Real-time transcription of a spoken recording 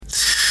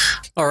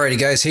Alrighty,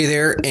 guys. Hey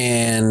there,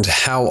 and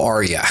how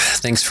are ya?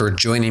 Thanks for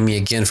joining me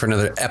again for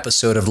another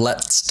episode of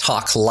Let's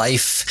Talk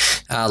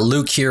Life.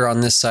 Luke here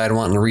on this side,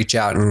 wanting to reach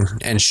out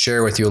and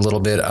share with you a little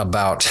bit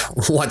about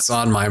what's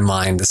on my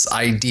mind. This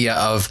idea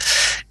of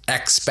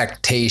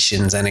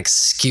expectations and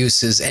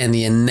excuses and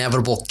the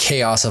inevitable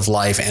chaos of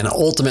life, and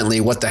ultimately,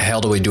 what the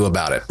hell do we do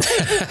about it?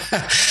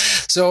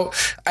 So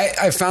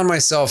I found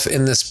myself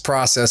in this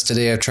process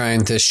today of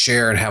trying to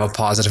share and have a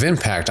positive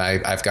impact.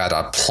 I've got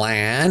a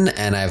plan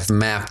and I've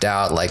mapped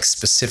out like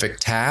specific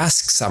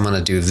tasks. I'm going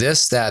to do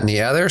this, that, and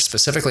the other.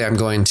 Specifically, I'm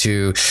going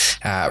to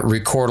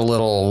record a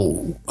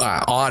little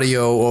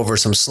audio over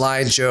some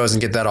slideshows and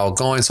get that all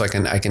going so I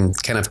can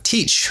kind of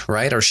teach,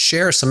 right? Or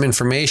share some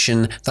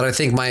information that I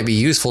think might be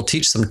useful,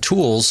 teach some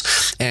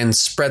tools, and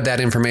spread that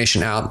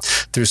information out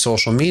through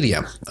social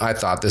media. I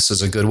thought this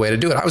was a good way to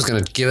do it. I was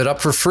going to give it up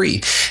for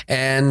free.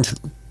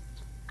 And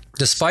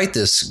despite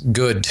this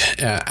good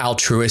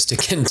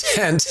altruistic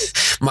intent,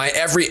 my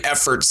every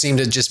effort seemed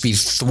to just be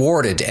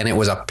thwarted, and it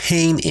was a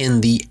pain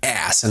in the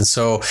ass. And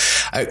so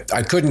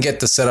I couldn't get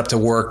the setup to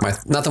work.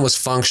 Nothing was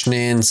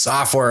functioning,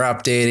 software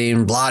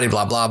updating, blah,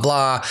 blah, blah,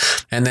 blah.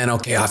 And then,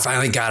 okay, I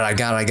finally got it. I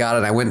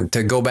got it. I went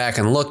to go back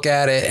and look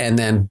at it, and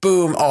then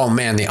boom, oh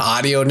man, the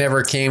audio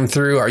never came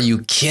through. Are you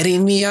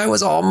kidding me? I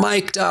was all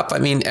mic'd up. I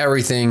mean,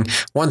 everything,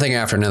 one thing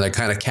after another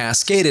kind of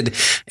cascaded.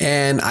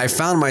 And I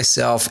found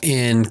myself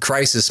in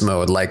crisis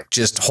mode, like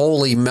just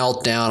holy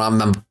meltdown.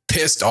 I'm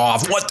pissed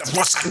off. What the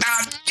fuck?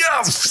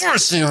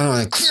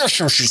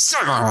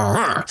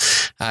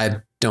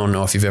 I don't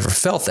know if you've ever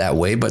felt that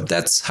way, but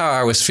that's how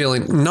I was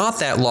feeling not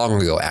that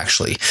long ago,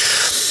 actually.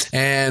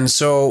 And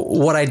so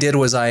what I did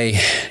was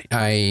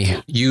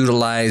I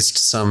utilized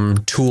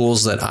some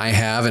tools that I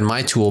have in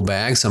my tool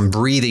bag, some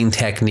breathing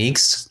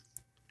techniques,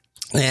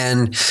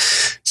 and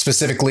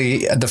specifically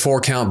the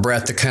 4-count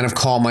breath to kind of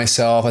calm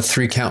myself, a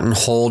 3-count and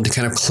hold to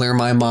kind of clear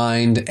my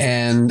mind,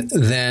 and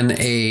then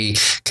a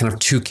kind of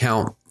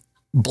 2-count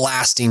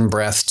blasting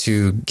breath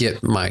to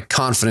get my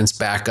confidence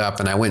back up.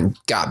 And I went and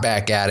got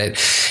back at it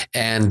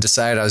and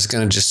decided I was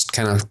going to just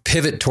kind of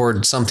pivot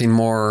toward something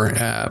more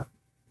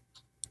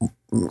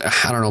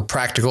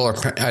practical. Or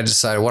I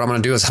decided what I'm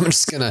going to do is I'm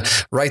just going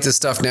to write this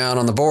stuff down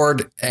on the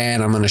board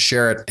and I'm going to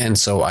share it. And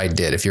so I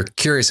did. If you're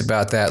curious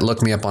about that,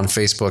 look me up on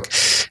Facebook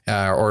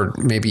or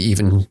maybe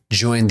even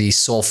join the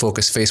Soul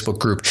Focus Facebook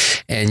group.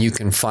 And you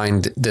can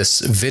find this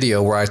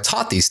video where I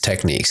taught these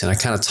techniques and I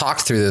kind of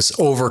talked through this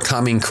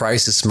overcoming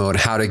crisis mode,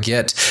 how to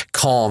get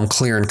calm,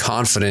 clear, and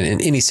confident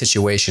in any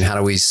situation. How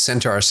do we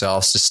center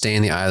ourselves to stay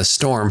in the eye of the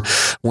storm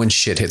when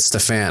shit hits the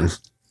fan?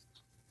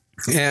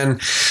 And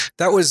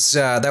that was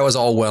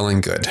all well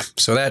and good.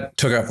 So that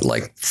took up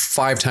like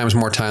 5 times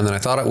more time than I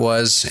thought it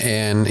was.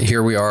 And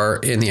here we are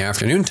in the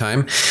afternoon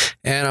time.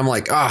 And I'm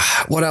like,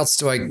 what else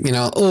do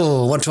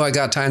what do I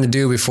got time to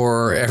do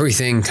before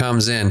everything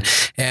comes in?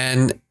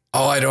 And,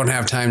 I don't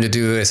have time to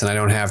do this and I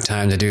don't have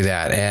time to do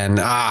that. And,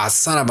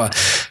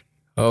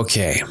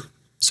 okay.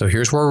 So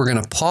here's where we're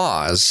going to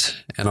pause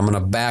and I'm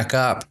going to back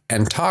up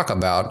and talk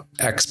about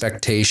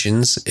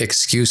expectations,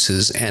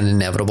 excuses, and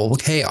inevitable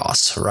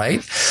chaos,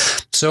 right?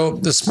 So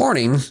this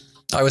morning,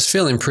 I was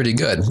feeling pretty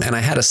good and I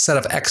had a set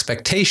of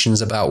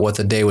expectations about what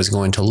the day was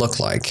going to look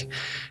like.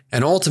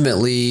 And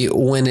ultimately,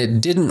 when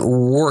it didn't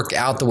work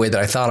out the way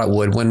that I thought it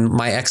would, when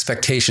my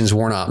expectations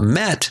were not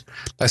met,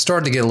 I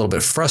started to get a little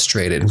bit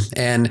frustrated.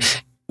 And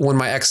when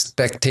my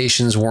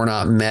expectations were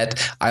not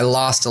met, I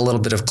lost a little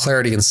bit of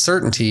clarity and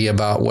certainty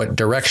about what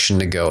direction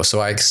to go.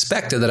 So I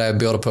expected that I'd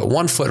be able to put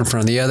one foot in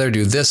front of the other,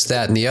 do this,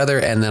 that, and the other,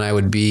 and then I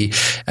would be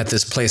at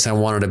this place I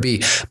wanted to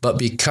be. But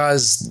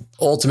because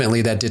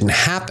ultimately that didn't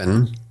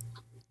happen,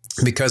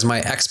 because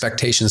my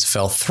expectations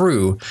fell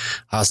through,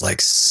 I was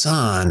like,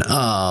 son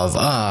of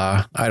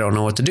I don't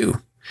know what to do.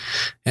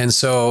 And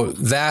so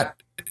that,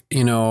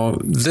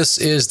 this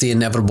is the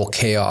inevitable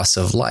chaos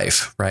of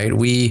life, right?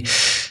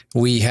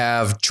 We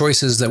have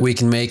choices that we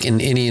can make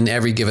in any and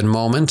every given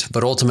moment,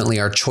 but ultimately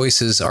our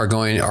choices are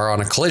on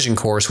a collision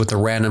course with the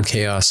random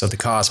chaos of the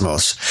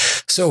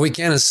cosmos. So we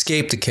can't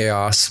escape the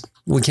chaos.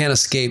 We can't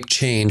escape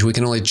change. We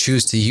can only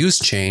choose to use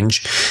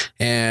change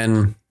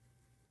and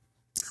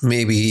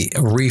maybe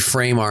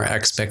reframe our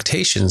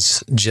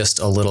expectations just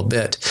a little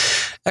bit.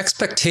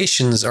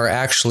 Expectations are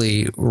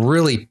actually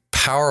really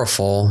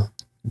powerful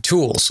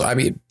tools. I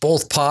mean,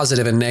 both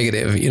positive and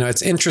negative.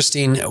 It's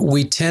interesting.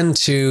 We tend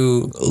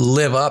to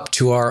live up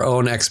to our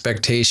own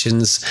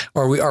expectations,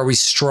 or we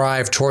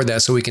strive toward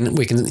that. So we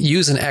can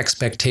use an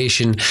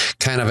expectation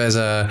kind of as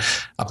a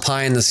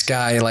pie in the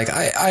sky. Like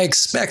I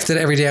expect that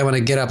every day I'm going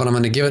to get up and I'm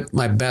going to give it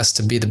my best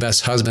to be the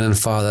best husband and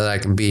father that I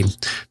can be.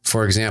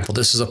 For example,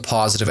 this is a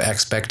positive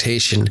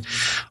expectation.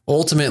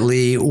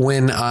 Ultimately,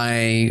 when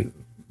I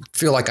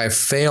feel like I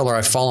fail or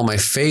I fall on my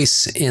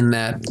face in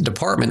that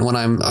department, when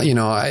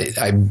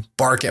I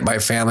bark at my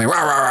family,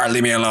 rah, rah, rah,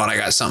 leave me alone, I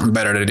got something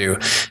better to do.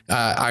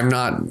 I'm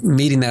not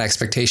meeting that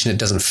expectation. It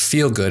doesn't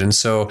feel good. And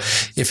so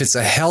if it's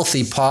a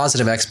healthy,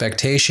 positive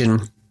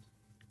expectation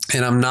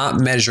and I'm not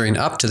measuring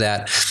up to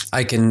that,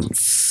 I can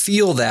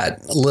feel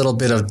that little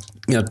bit of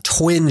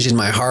twinge in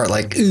my heart,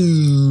 like,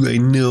 ooh, I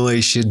know I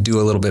should do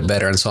a little bit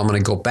better. And so I'm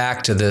going to go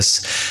back to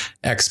this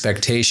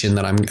expectation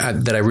that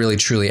I really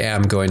truly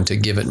am going to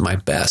give it my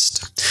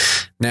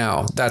best.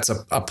 Now, that's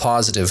a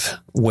positive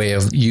way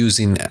of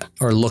using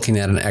or looking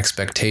at an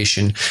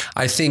expectation.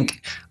 I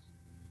think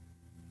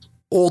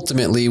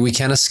ultimately we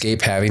can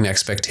escape having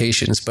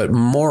expectations, but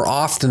more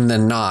often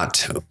than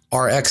not,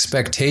 our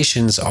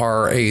expectations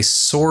are a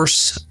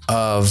source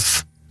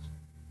of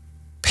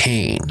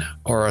pain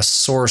or a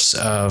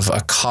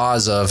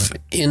cause of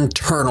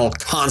internal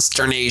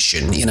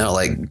consternation,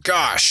 like,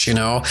 gosh,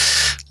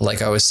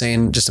 like I was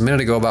saying just a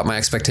minute ago about my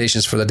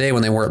expectations for the day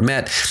when they weren't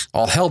met,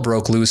 all hell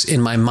broke loose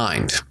in my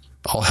mind.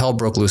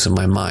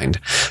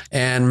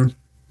 And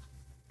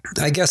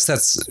I guess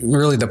that's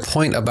really the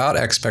point about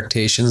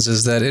expectations,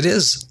 is that it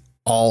is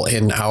all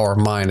in our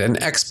mind.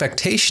 And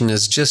expectation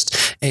is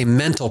just a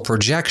mental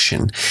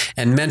projection.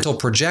 And mental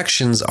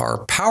projections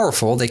are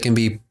powerful. They can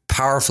be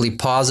powerfully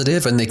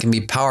positive and they can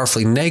be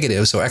powerfully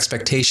negative. So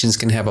expectations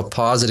can have a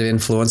positive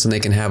influence and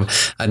they can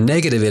have a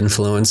negative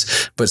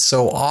influence. But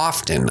so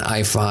often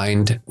I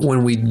find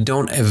when we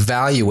don't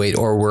evaluate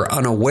or we're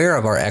unaware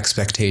of our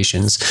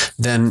expectations,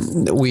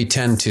 then we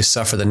tend to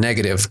suffer the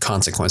negative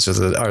consequences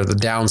or the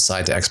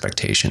downside to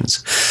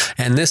expectations.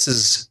 And this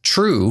is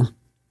true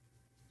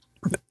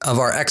of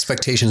our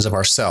expectations of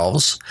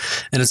ourselves.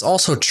 And it's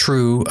also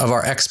true of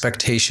our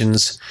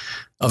expectations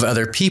of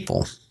other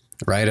people.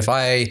 Right? If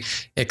I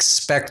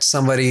expect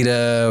somebody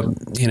to,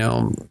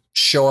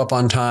 show up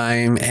on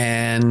time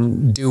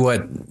and do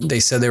what they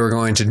said they were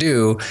going to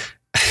do,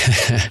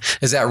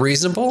 is that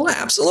reasonable?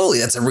 Absolutely.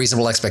 That's a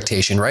reasonable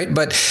expectation, right?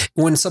 But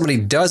when somebody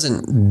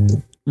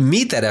doesn't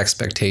meet that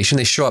expectation,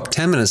 they show up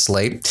 10 minutes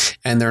late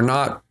and they're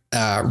not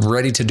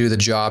ready to do the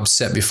job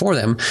set before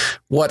them,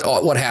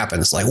 what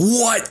happens? Like,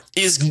 what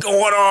is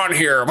going on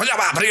here? And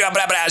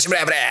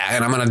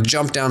I'm going to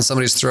jump down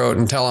somebody's throat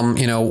and tell them,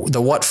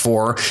 the what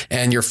for,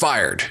 and you're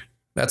fired.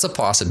 That's a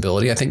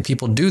possibility. I think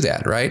people do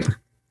that, right?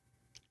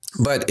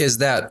 But is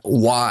that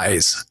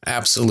wise?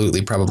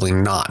 Absolutely, probably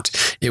not.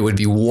 It would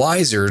be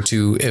wiser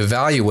to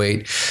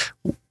evaluate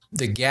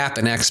the gap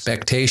in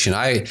expectation.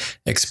 I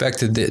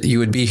expected that you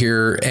would be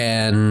here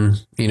and,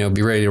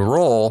 be ready to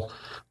roll.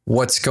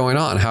 What's going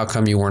on? How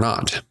come you were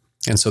not?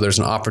 And so there's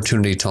an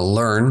opportunity to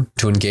learn,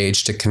 to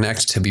engage, to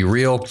connect, to be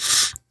real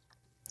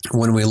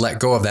when we let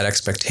go of that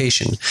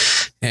expectation.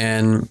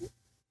 And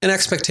an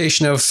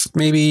expectation of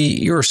maybe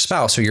your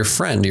spouse or your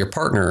friend, your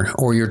partner,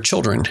 or your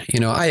children.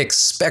 I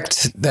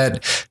expect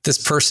that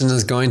this person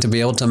is going to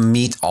be able to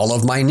meet all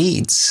of my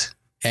needs.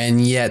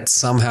 And yet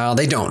somehow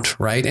they don't,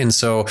 right? And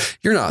so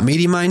you're not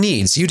meeting my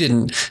needs. You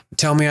didn't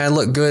tell me I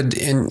look good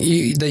and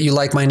that you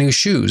like my new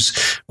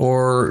shoes.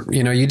 Or,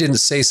 you didn't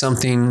say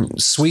something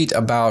sweet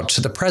about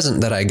the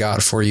present that I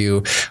got for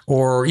you.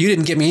 Or you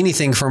didn't give me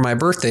anything for my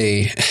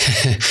birthday.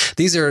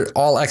 These are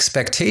all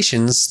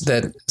expectations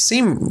that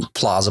seem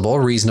plausible,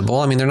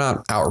 reasonable. I mean, they're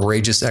not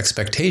outrageous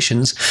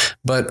expectations.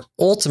 But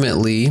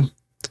ultimately,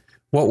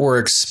 what we're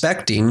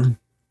expecting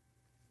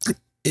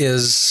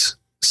is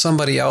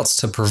somebody else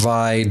to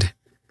provide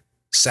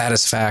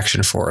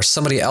satisfaction for us,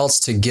 somebody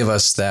else to give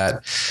us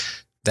that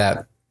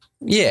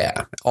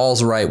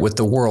all's right with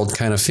the world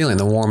kind of feeling,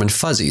 the warm and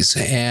fuzzies.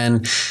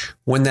 And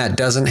when that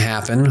doesn't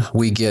happen,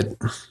 we get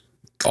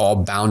all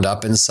bound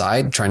up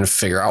inside trying to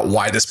figure out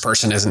why this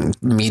person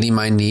isn't meeting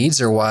my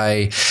needs or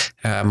why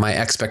my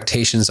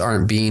expectations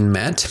aren't being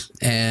met.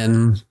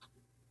 And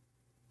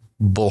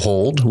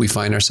behold, we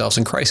find ourselves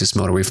in crisis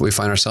mode. We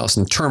find ourselves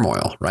in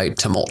turmoil, right?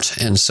 Tumult.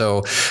 And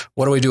so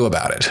what do we do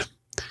about it?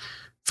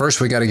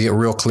 First, we got to get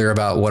real clear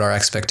about what our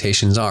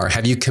expectations are.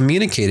 Have you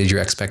communicated your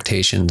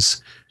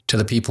expectations to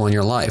the people in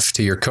your life,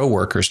 to your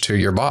coworkers, to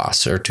your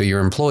boss, or to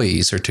your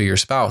employees, or to your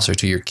spouse, or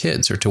to your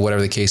kids, or to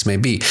whatever the case may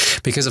be?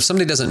 Because if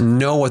somebody doesn't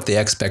know what the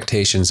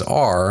expectations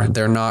are,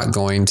 they're not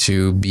going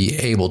to be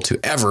able to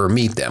ever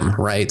meet them,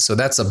 right? So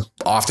that's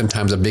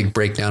oftentimes a big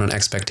breakdown in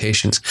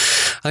expectations.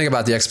 I think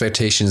about the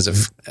expectations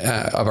of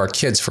our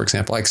kids, for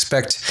example. I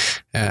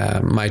expect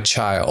my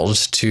child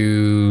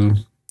to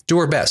do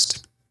her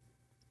best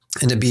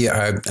and to be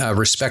a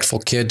respectful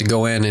kid, to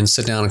go in and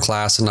sit down in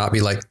class and not be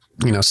like,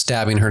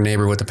 stabbing her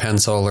neighbor with a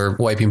pencil or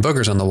wiping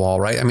boogers on the wall,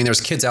 right? I mean,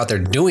 there's kids out there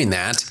doing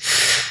that.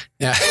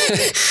 Yeah.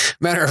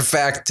 Matter of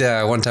fact,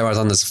 one time I was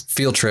on this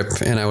field trip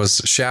and I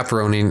was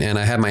chaperoning and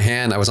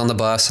I was on the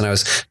bus and I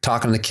was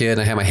talking to the kid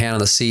and I had my hand on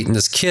the seat, and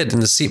this kid in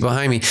the seat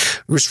behind me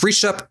just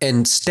reached up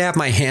and stabbed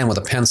my hand with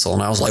a pencil.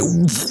 And I was like,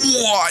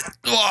 what?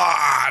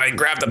 And I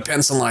grabbed the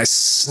pencil and I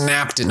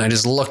snapped it and I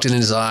just looked in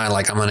his eye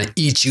like, I'm going to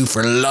eat you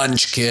for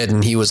lunch, kid.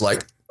 And he was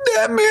like,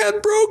 that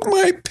man broke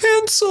my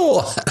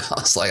pencil.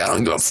 I was like, I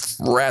don't give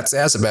a rat's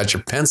ass about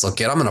your pencil,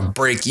 kid. I'm going to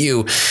break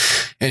you.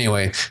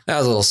 Anyway, that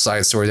was a little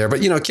side story there.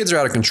 But, kids are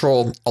out of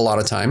control a lot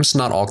of times.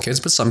 Not all kids,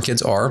 but some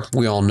kids are.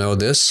 We all know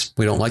this.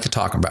 We don't like to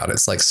talk about it.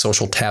 It's like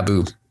social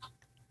taboo.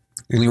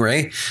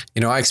 Anyway,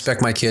 I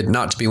expect my kid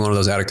not to be one of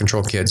those out of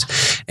control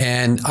kids.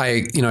 And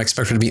I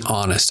expect her to be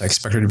honest. I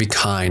expect her to be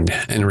kind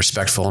and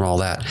respectful and all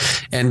that.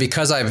 And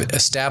because I've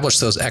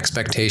established those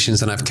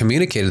expectations and I've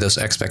communicated those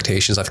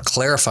expectations, I've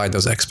clarified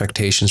those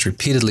expectations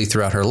repeatedly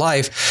throughout her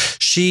life,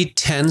 she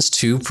tends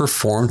to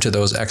perform to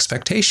those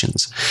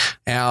expectations.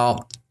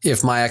 Now,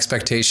 if my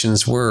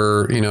expectations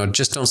were,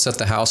 just don't set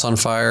the house on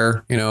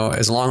fire,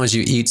 as long as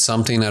you eat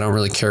something, I don't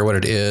really care what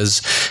it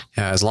is.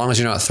 As long as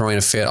you're not throwing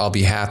a fit, I'll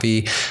be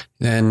happy.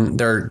 Then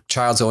their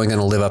child's only going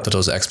to live up to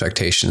those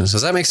expectations.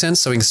 Does that make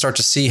sense? So we can start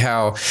to see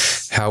how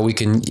we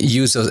can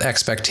use those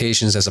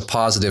expectations as a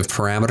positive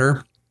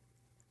parameter.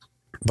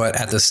 But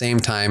at the same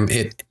time,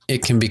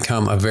 it can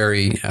become a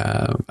very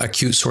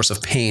acute source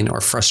of pain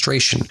or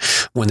frustration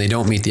when they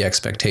don't meet the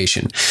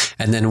expectation.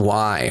 And then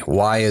why?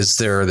 Why is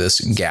there this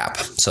gap?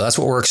 So that's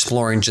what we're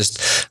exploring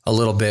just a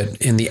little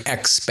bit in the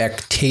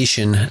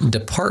expectation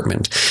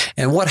department.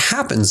 And what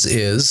happens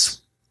is,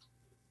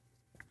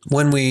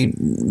 when we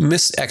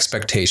miss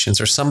expectations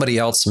or somebody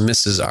else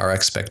misses our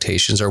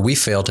expectations or we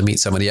fail to meet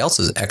somebody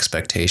else's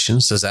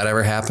expectations, does that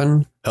ever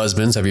happen?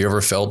 Husbands, have you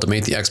ever failed to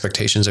meet the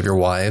expectations of your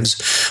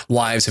wives?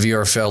 Wives, have you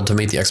ever failed to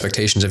meet the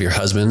expectations of your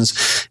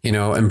husbands?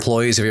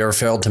 Employees, have you ever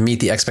failed to meet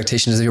the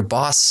expectations of your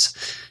boss?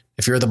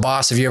 If you're the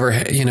boss, have you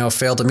ever,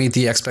 failed to meet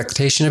the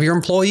expectation of your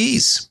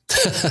employees?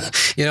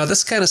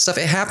 This kind of stuff,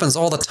 it happens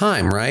all the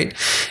time, right?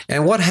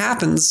 And what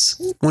happens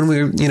when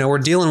we're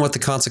dealing with the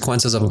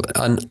consequences of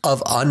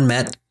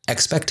unmet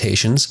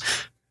expectations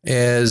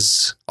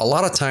is a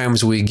lot of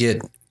times we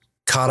get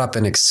caught up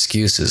in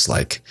excuses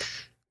like,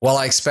 well,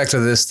 I expected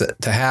this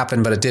to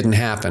happen, but it didn't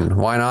happen.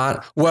 Why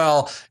not?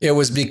 Well, it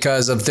was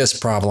because of this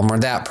problem or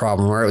that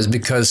problem, or it was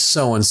because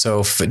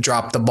so-and-so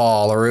dropped the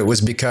ball, or it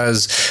was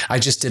because I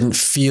just didn't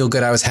feel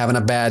good. I was having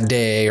a bad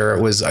day, or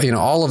it was,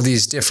 all of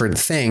these different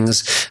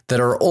things that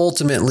are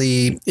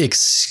ultimately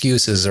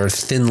excuses or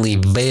thinly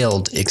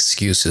veiled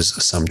excuses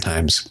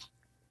sometimes.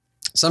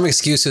 Some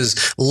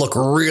excuses look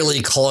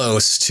really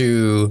close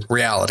to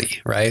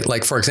reality, right?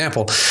 Like, for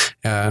example,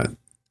 the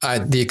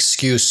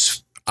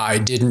excuse, I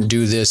didn't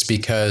do this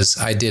because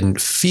I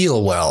didn't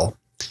feel well.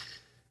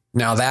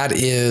 Now that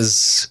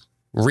is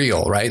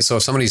real, right? So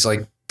if somebody's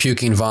like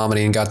puking,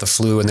 vomiting, and got the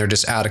flu and they're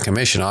just out of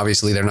commission,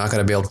 obviously they're not going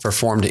to be able to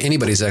perform to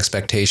anybody's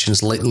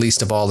expectations,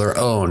 least of all their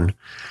own.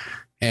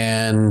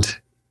 And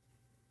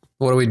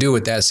what do we do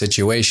with that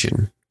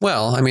situation?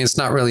 Well, it's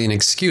not really an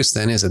excuse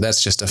then, is it?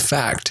 That's just a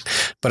fact.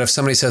 But if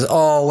somebody says,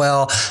 oh,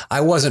 well,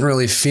 I wasn't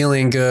really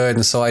feeling good,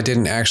 and so I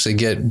didn't actually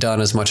get done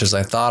as much as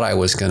I thought I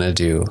was going to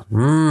do.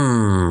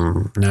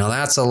 Now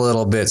that's a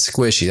little bit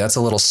squishy. That's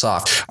a little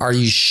soft. Are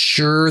you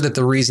sure that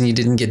the reason you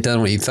didn't get done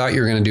what you thought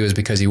you were going to do is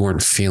because you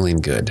weren't feeling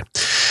good?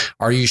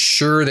 Are you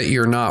sure that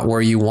you're not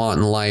where you want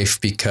in life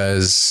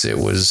because it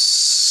was,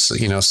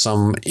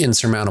 some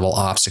insurmountable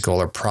obstacle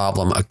or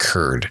problem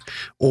occurred?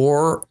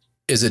 Or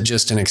is it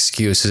just an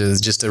excuse? Is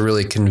it just a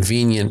really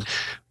convenient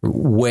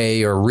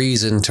way or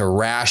reason to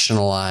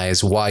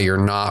rationalize why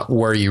you're not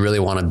where you really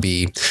want to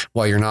be,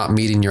 why you're not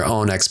meeting your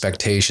own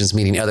expectations,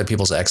 meeting other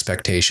people's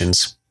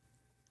expectations?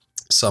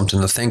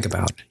 Something to think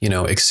about,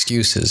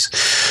 excuses.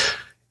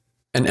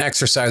 An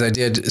exercise I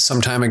did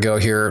some time ago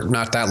here,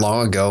 not that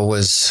long ago,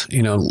 was,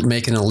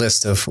 making a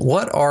list of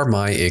what are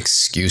my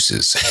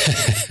excuses?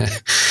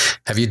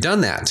 Have you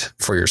done that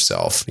for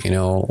yourself?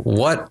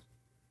 What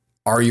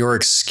are your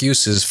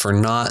excuses for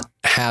not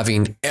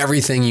having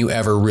everything you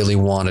ever really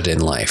wanted in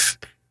life?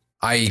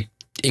 I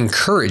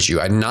encourage you,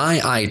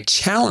 I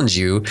challenge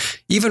you,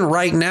 even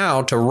right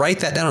now, to write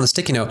that down on a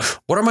sticky note.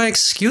 What are my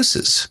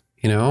excuses?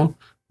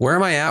 Where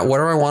am I at? What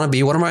do I want to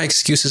be? What are my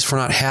excuses for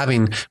not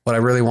having what I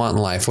really want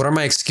in life? What are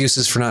my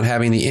excuses for not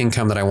having the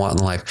income that I want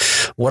in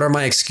life? What are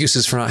my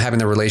excuses for not having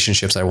the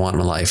relationships I want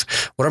in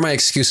life? What are my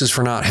excuses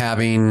for not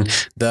having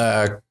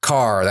the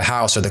car, the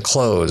house, or the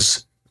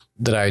clothes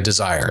that I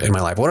desire in my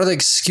life? What are the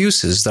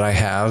excuses that I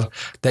have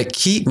that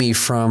keep me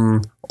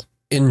from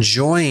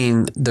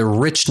enjoying the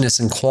richness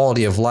and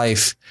quality of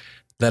life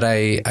that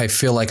I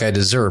feel like I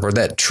deserve, or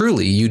that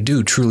you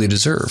do truly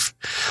deserve?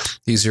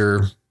 These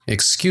are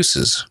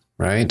excuses,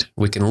 right?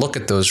 We can look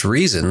at those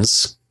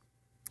reasons,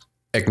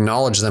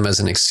 acknowledge them as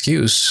an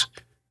excuse,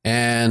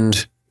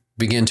 and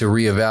begin to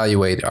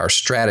reevaluate our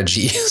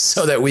strategy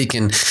so that we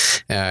can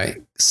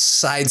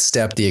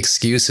sidestep the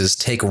excuses,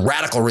 take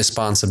radical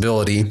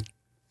responsibility,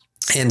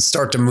 and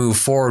start to move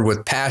forward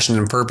with passion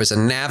and purpose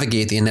and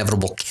navigate the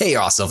inevitable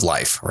chaos of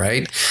life,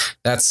 right?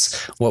 That's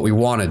what we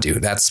want to do.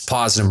 That's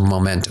positive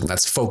momentum.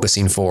 That's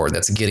focusing forward.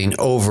 That's getting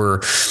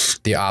over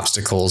the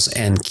obstacles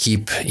and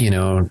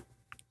keeping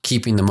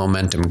the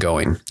momentum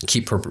going.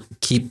 Keep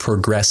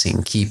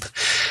progressing, keep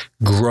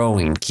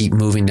growing, keep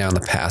moving down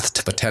the path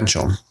to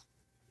potential.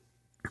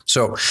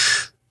 So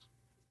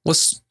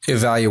let's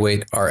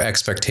evaluate our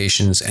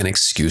expectations and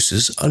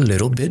excuses a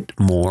little bit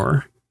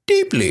more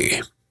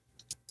deeply.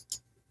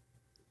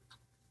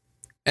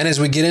 And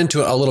as we get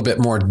into it a little bit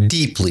more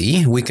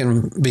deeply, we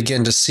can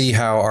begin to see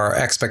how our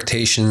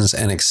expectations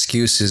and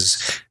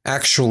excuses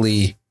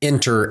actually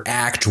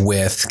interact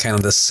with kind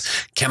of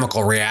this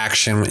chemical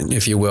reaction,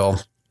 if you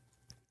will,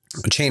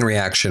 a chain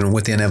reaction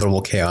with the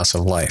inevitable chaos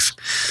of life.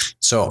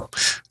 So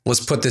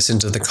let's put this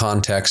into the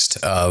context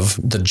of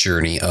the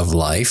journey of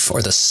life,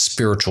 or the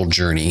spiritual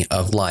journey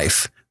of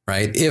life,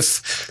 right?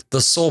 If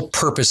the sole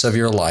purpose of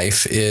your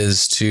life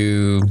is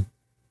to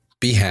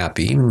be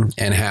happy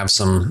and have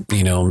some,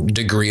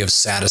 degree of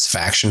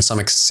satisfaction, some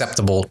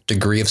acceptable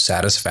degree of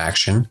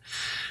satisfaction,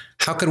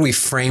 how can we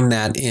frame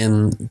that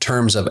in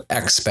terms of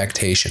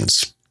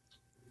expectations,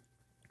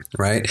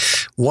 right?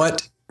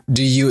 What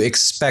do you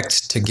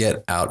expect to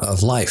get out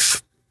of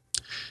life?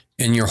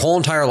 In your whole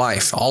entire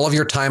life, all of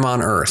your time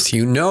on earth,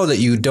 you know that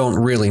you don't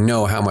really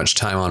know how much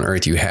time on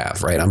earth you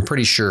have, right? I'm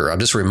pretty sure. I'll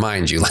just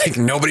remind you,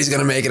 nobody's going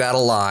to make it out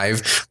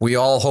alive. We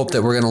all hope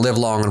that we're going to live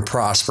long and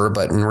prosper,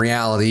 but in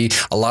reality,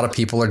 a lot of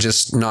people are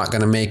just not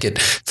going to make it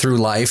through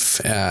life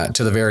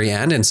to the very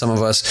end. And some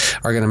of us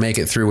are going to make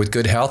it through with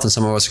good health, and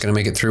some of us are going to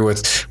make it through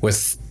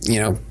with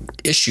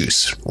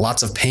issues,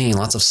 lots of pain,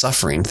 lots of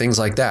suffering, things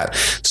like that.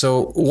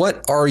 So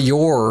what are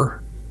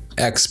your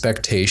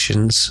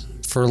expectations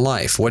for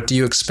life? What do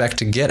you expect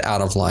to get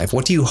out of life?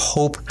 What do you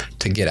hope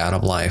to get out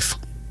of life?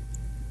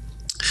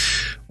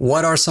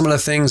 What are some of the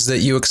things that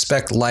you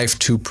expect life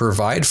to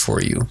provide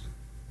for you?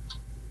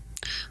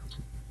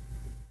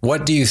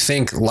 What do you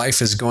think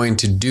life is going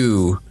to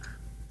do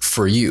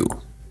for you,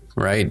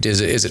 right? Is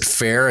it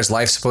fair? Is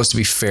life supposed to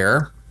be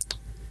fair?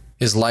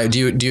 Do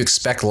you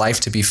expect life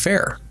to be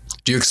fair?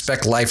 Do you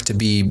expect life to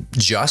be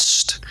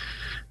just?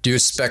 Do you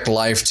expect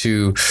life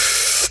to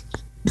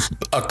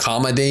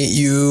accommodate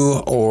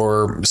you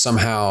or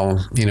somehow,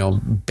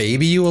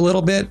 baby you a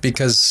little bit?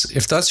 Because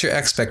if that's your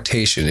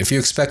expectation, if you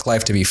expect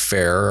life to be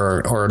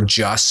fair or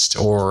just,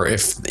 or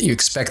if you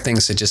expect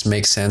things to just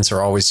make sense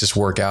or always just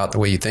work out the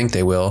way you think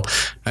they will,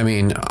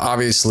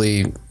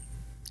 obviously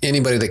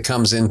anybody that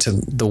comes into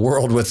the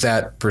world with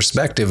that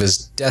perspective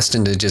is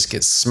destined to just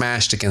get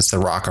smashed against the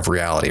rock of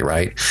reality,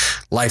 right?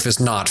 Life is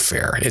not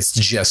fair. It's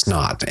just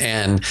not.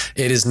 And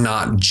it is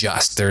not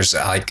just. There's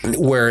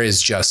where is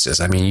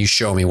justice? You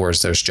show me where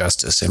there's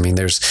justice.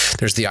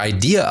 There's the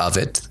idea of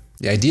it,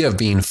 the idea of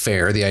being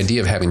fair, the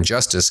idea of having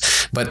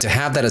justice, but to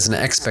have that as an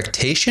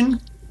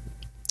expectation,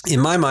 in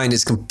my mind,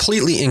 is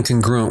completely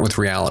incongruent with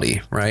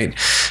reality, right?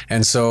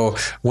 And so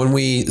when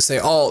we say,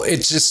 oh,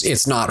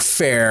 it's not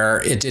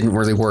fair, it didn't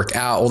really work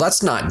out, well,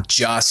 that's not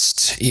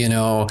just,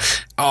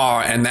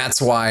 and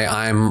that's why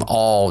I'm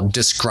all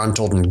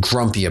disgruntled and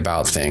grumpy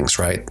about things,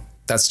 right?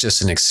 That's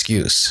just an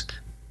excuse.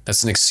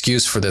 That's an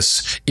excuse for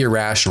this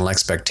irrational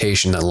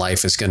expectation that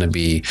life is going to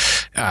be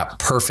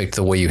perfect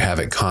the way you have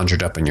it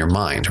conjured up in your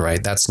mind,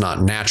 right? That's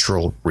not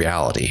natural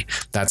reality.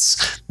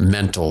 That's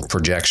mental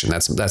projection.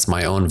 That's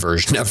my own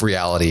version of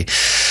reality.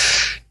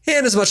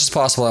 And as much as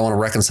possible, I want to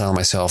reconcile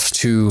myself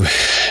to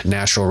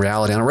natural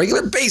reality on a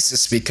regular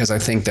basis, because I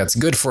think that's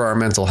good for our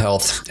mental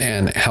health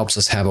and helps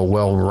us have a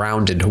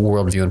well-rounded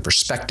worldview and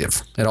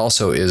perspective. It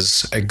also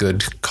is a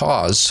good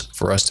cause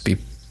for us to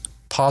be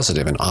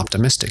positive and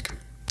optimistic.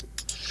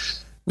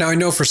 Now, I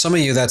know for some of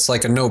you, that's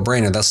like a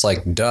no-brainer. That's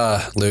like,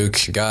 duh, Luke,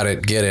 got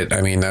it, get it.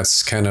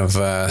 That's kind of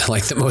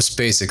like the most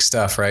basic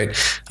stuff, right?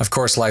 Of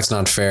course, life's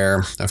not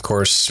fair. Of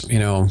course,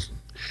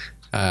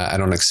 I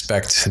don't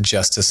expect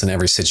justice in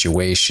every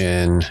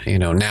situation,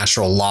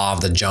 natural law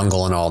of the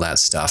jungle and all that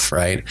stuff,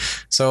 right?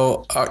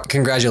 So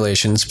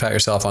congratulations, pat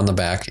yourself on the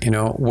back.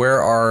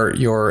 Where are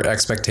your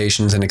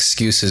expectations and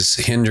excuses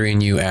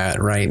hindering you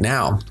at right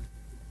now?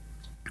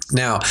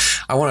 Now,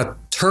 I want to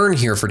turn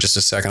here for just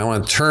a second. I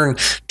want to turn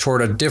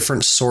toward a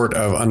different sort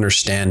of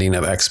understanding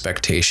of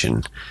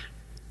expectation.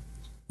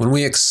 When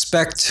we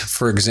expect,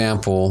 for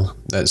example,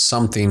 that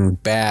something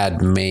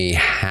bad may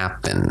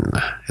happen,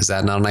 is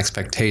that not an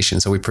expectation?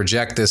 So we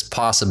project this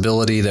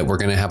possibility that we're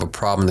going to have a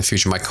problem in the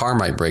future. My car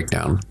might break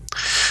down,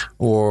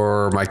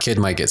 or my kid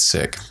might get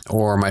sick,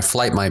 or my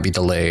flight might be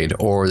delayed,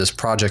 or this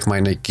project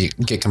might not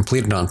get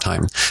completed on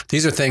time.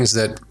 These are things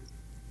that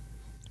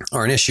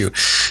are an issue,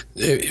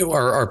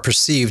 or a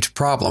perceived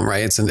problem,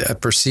 right? It's a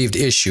perceived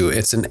issue.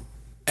 It's an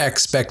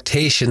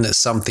expectation that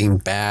something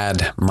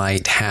bad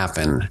might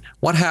happen.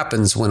 What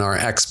happens when our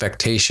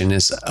expectation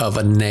is of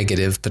a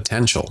negative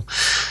potential?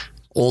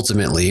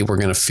 Ultimately, we're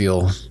going to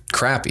feel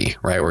crappy,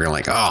 right? We're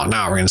going to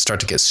we're going to start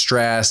to get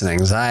stress and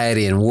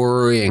anxiety and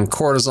worry and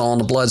cortisol in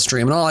the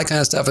bloodstream and all that kind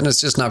of stuff. And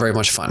it's just not very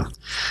much fun.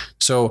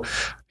 So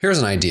here's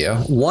an idea.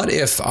 What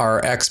if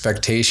our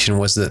expectation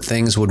was that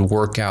things would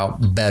work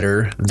out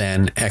better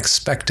than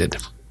expected?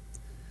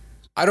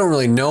 I don't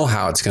really know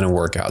how it's going to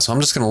work out, so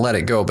I'm just going to let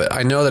it go. But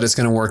I know that it's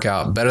going to work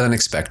out better than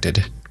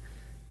expected.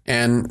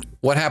 And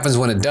what happens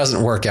when it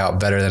doesn't work out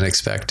better than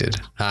expected?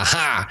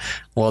 Aha!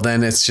 Well,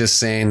 then it's just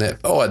saying that,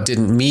 it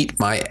didn't meet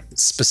my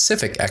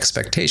specific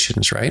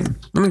expectations, right? I'm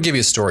going to give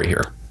you a story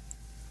here.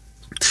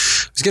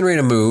 I was getting ready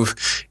to move,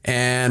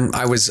 and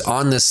I was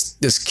on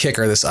this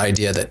kicker, this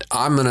idea that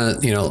I'm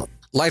going to,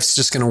 life's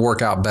just going to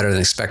work out better than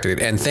expected.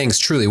 And things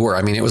truly were.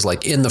 I mean, it was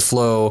like in the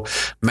flow,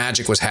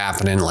 magic was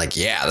happening. Like,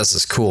 yeah, this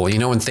is cool. You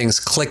know, when things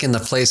click into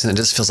place and it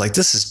just feels like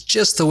this is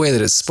just the way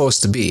that it's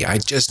supposed to be. I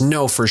just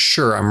know for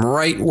sure I'm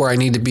right where I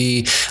need to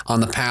be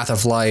on the path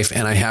of life.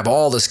 And I have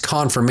all this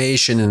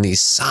confirmation and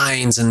these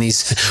signs and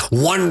these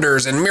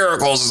wonders and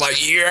miracles. It's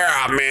like,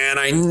 yeah, man,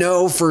 I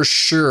know for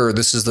sure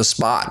this is the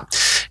spot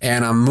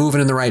and I'm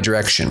moving in the right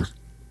direction.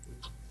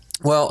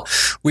 Well,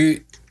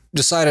 we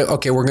decided,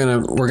 okay, we're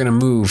gonna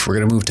move. We're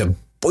gonna move to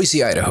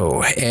Boise,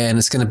 Idaho, and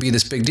it's gonna be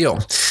this big deal.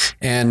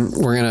 And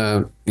we're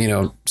gonna,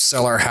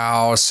 sell our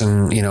house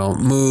and,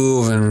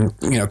 move and,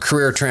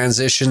 career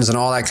transitions and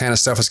all that kind of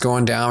stuff is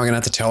going down. We're gonna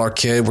have to tell our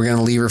kid we're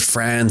gonna leave her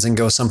friends and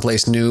go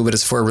someplace new, but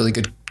it's for a really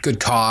good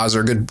cause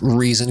or good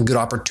reason, good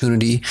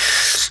opportunity,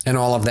 and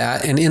all of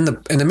that. And in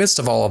the midst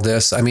of all of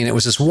this, I mean, it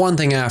was just one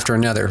thing after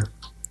another.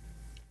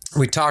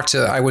 We talked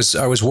to. I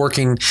was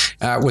working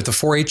with the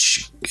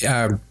 4-H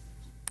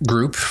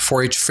group,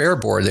 4-H Fair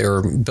Board. They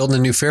were building a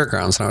new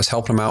fairgrounds, and I was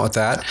helping them out with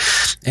that.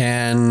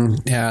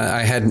 And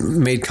I had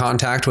made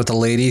contact with a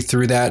lady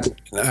through that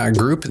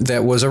group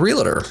that was a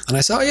realtor. And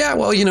I said, oh, yeah,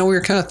 well, we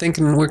were kind of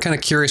thinking, we were kind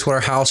of curious what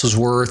our house was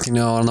worth,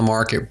 on the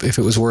market, if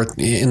it was worth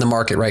in the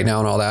market right now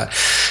and all that.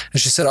 And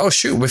she said, oh,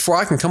 shoot, before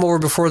I can come over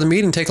before the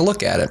meeting, take a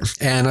look at it.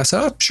 And I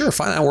said, oh, sure,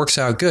 fine, that works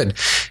out good.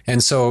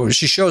 And so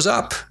she shows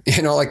up,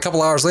 like a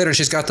couple hours later,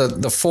 she's got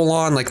the full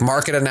on like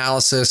market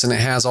analysis, and it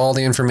has all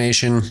the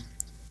information,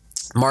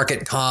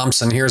 market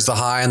comps, and here's the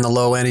high and the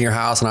low end of your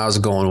house. And I was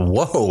going,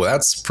 whoa,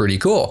 that's pretty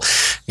cool.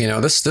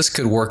 This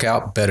could work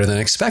out better than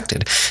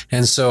expected.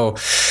 And so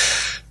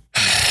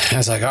I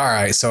was like, all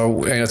right.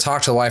 So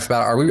talk to the wife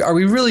about, are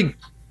we really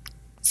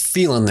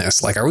feeling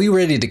this? Like, are we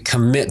ready to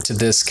commit to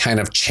this kind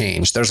of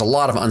change? There's a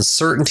lot of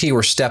uncertainty.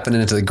 We're stepping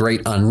into the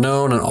great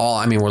unknown and all.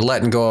 I mean, we're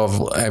letting go of,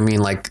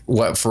 like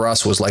what for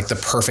us was like the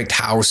perfect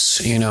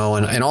house, and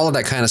all of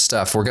that kind of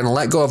stuff. We're going to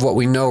let go of what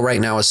we know right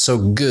now is so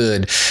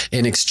good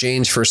in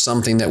exchange for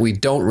something that we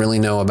don't really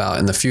know about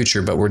in the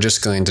future, but we're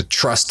just going to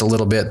trust a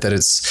little bit that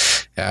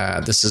it's,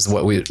 this is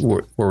what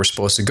where we're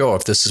supposed to go.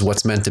 If this is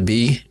what's meant to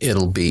be,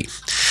 it'll be.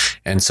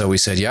 And so we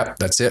said, yep,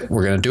 that's it.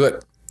 We're going to do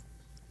it.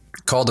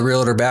 Called the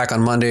realtor back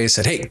on Monday,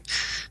 said, hey,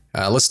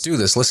 let's do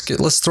this.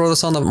 Let's throw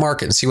this on the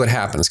market and see what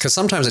happens. Because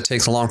sometimes it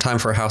takes a long time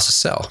for a house to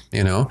sell,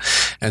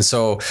 And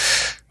so,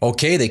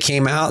 okay, they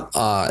came out,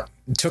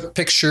 took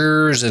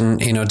pictures and,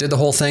 did the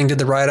whole thing, did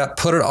the write-up,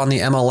 put it on the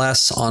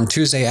MLS on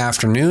Tuesday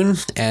afternoon.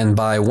 And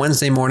by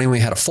Wednesday morning, we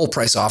had a full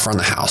price offer on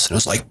the house. And it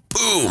was like,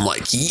 boom,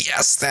 like,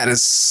 yes, that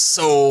is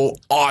so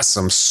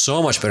awesome.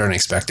 So much better than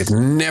expected.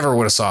 Never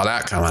would have saw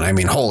that coming. I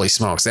mean, holy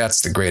smokes,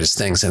 that's the greatest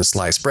thing since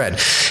sliced bread.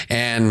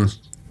 And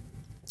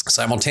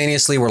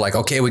simultaneously, we're like,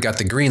 okay, we got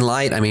the green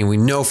light. I mean, we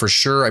know for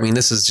sure. I mean,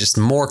 this is just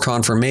more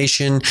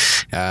confirmation,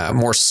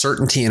 more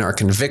certainty in our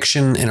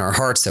conviction in our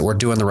hearts that we're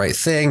doing the right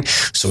thing.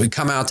 So we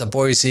come out to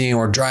Boise and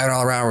we're driving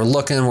all around. We're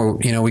looking,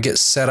 we get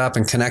set up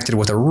and connected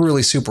with a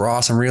really super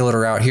awesome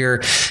realtor out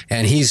here.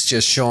 And he's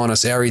just showing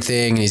us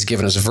everything. And he's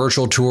giving us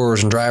virtual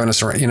tours and driving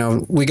us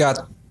around. We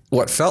got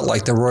what felt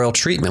like the royal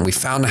treatment. We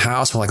found a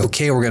house. We're like,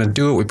 okay, we're going to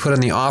do it. We put in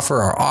the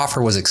offer. Our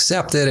offer was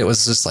accepted. It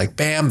was just like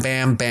bam,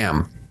 bam,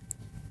 bam.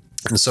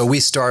 And so we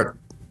start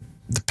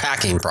the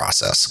packing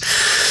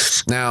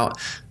process. Now,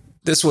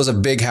 this was a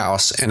big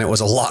house and it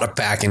was a lot of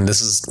packing.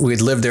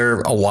 We'd lived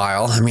there a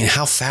while. I mean,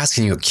 how fast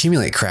can you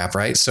accumulate crap,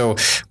 right? So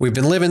we've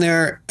been living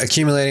there,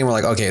 accumulating. We're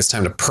like, okay, it's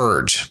time to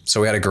purge. So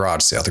we had a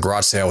garage sale. The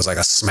garage sale was like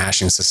a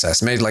smashing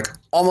success. Made like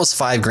almost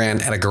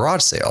 $5,000 at a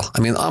garage sale.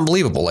 I mean,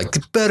 unbelievable, like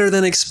better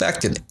than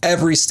expected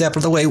every step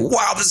of the way.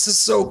 Wow, this is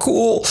so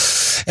cool.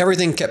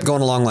 Everything kept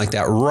going along like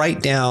that,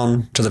 right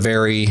down to the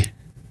very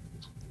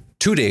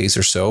 2 days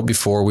or so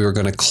before we were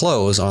going to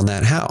close on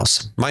that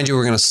house. Mind you,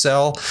 we're going to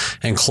sell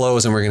and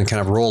close, and we're going to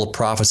kind of roll the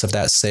profits of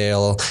that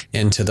sale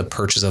into the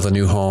purchase of a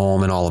new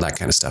home and all of that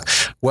kind of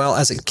stuff. Well,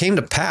 as it came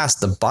to pass,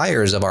 the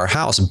buyers of our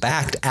house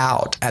backed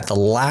out at the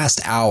last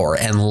hour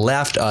and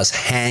left us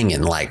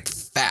hanging like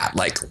fat,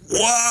 like,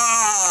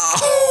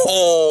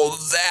 whoa,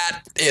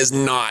 that is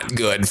not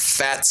good.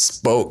 Fat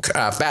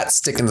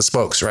stick in the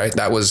spokes, right?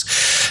 That was,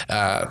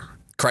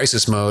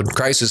 crisis mode.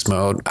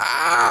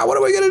 What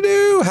are we going to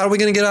do? How are we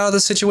going to get out of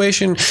this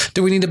situation?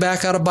 Do we need to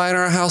back out of buying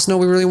our house? No,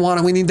 we really want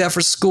it. We need that for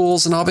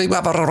schools and all. That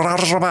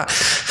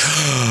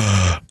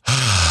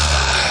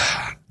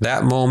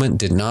moment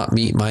did not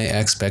meet my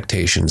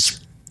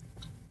expectations.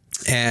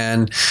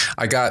 And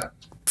I got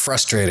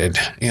frustrated.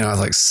 I was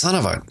like,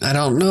 I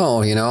don't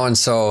know, and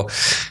so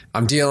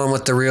I'm dealing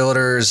with the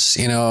realtors,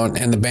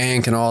 and the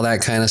bank and all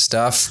that kind of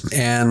stuff.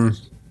 And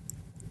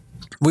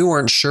we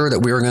weren't sure that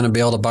we were going to be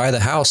able to buy the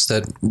house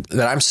that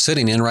I'm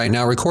sitting in right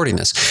now recording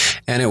this.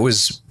 And it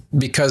was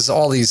because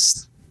all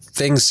these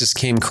things just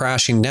came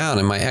crashing down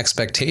and my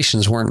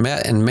expectations weren't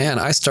met. And man,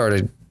 I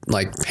started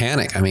like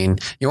panic. I mean,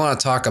 you want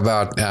to talk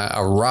about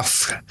a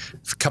rough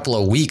couple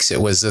of weeks.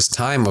 It was this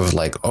time of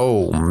like,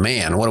 oh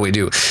man, what do we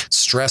do?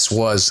 Stress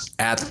was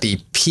at the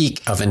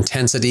peak of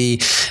intensity.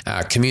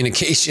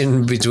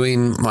 Communication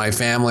between my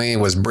family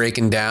was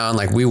breaking down.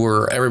 Like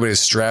everybody was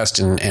stressed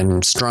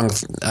and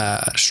stretched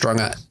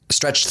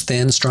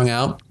thin, strung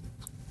out.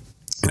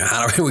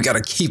 We got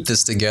to keep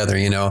this together.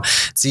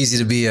 It's easy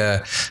to be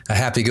a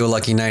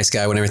happy-go-lucky nice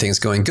guy when everything's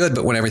going good,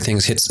 but when everything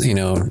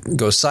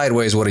goes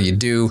sideways, what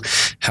do?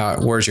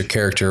 Where's your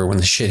character when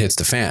the shit hits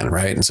the fan,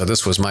 right? And so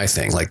this was my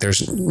thing. Like,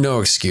 there's no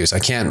excuse. I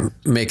can't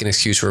make an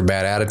excuse for a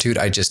bad attitude.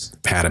 I just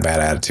had a bad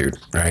attitude,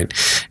 right?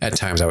 At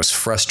times I was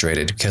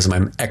frustrated because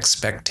my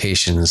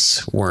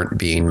expectations weren't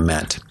being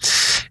met.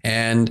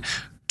 And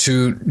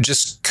to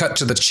just cut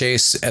to the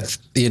chase, at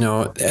the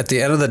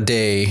end of the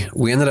day,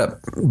 we ended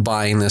up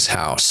buying this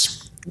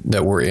house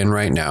that we're in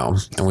right now,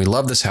 and we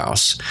love this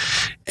house.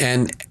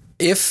 And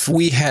if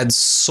we had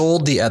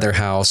sold the other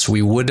house,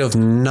 we would have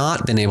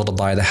not been able to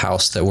buy the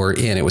house that we're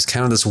in. It was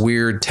kind of this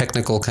weird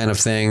technical kind of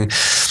thing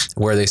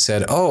where they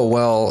said, oh,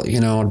 well,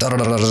 da da da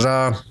da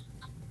da.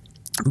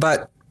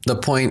 But the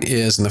point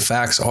is, and the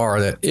facts are,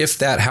 that if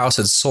that house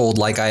had sold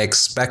like I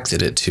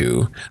expected it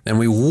to, then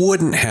we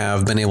wouldn't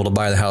have been able to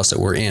buy the house that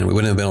we're in. We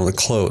wouldn't have been able to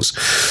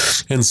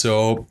close. And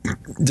so,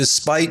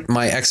 despite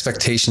my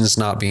expectations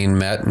not being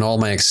met and all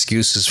my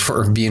excuses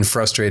for being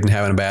frustrated and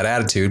having a bad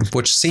attitude,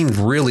 which seemed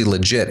really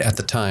legit at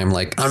the time,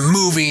 like I'm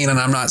moving and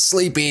I'm not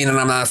sleeping and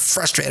I'm not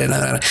frustrated.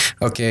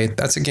 Okay,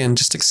 that's again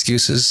just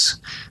excuses.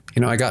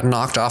 I got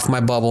knocked off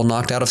my bubble,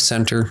 knocked out of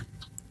center.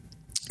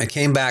 I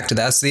came back to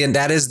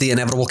that is the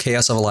inevitable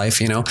chaos of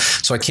life,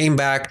 So I came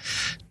back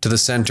to the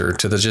center,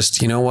 to the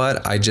just,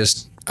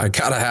 I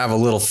gotta have a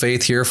little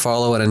faith here,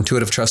 follow an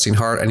intuitive, trusting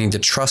heart. I need to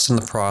trust in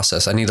the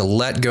process. I need to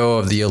let go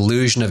of the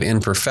illusion of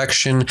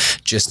imperfection.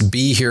 Just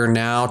be here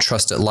now.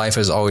 Trust that life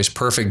is always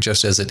perfect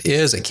just as it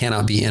is. It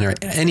cannot be in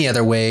any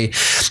other way.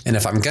 And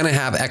if I'm gonna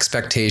have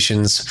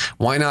expectations,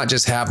 why not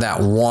just have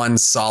that one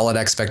solid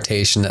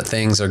expectation that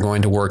things are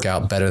going to work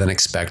out better than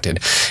expected?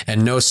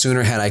 And no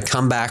sooner had I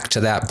come back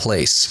to that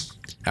place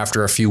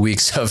after a few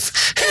weeks of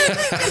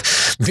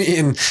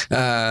being,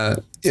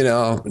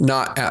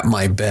 not at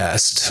my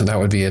best. That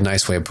would be a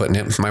nice way of putting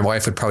it. My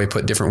wife would probably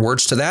put different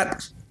words to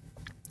that.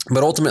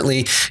 But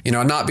ultimately,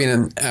 not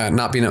being at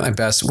my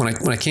best, when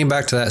I came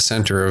back to that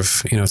center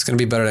of, it's going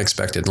to be better than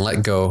expected, and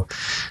let go,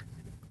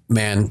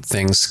 man,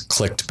 things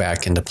clicked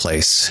back into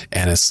place.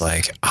 And it's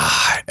like,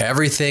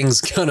 everything's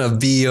gonna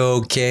be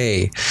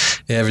okay.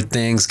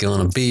 Everything's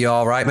gonna be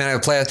all right, man. I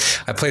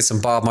played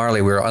some Bob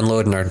Marley. We were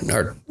unloading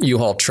our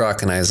U-Haul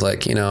truck, and I was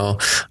like,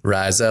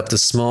 rise up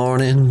this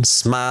morning,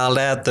 smiled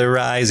at the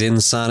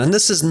rising sun. And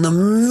this is in the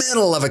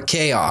middle of a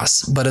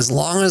chaos. But as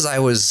long as I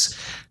was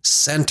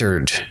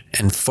centered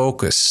and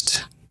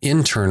focused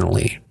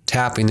internally,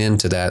 tapping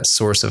into that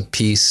source of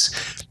peace,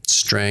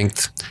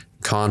 strength,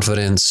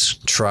 confidence,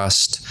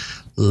 trust,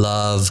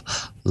 love,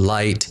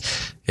 light.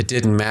 It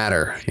didn't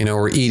matter.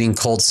 We're eating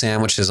cold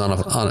sandwiches on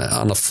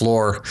the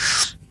floor,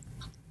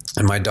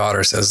 and my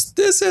daughter says,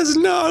 "This is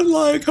not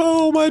like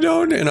home. I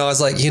don't." I was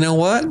like, you know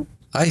what?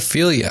 I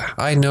feel you.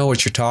 I know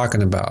what you're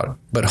talking about.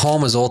 But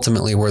home is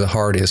ultimately where the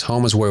heart is.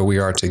 Home is where we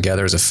are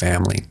together as a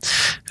family.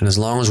 And as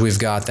long as we've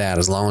got that,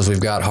 as long as we've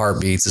got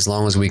heartbeats, as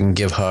long as we can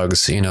give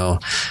hugs,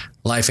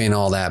 life ain't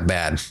all that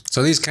bad.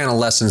 So these kind of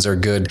lessons are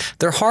good.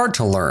 They're hard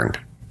to learn.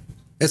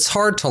 It's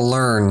hard to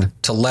learn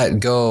to let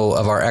go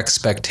of our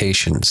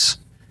expectations.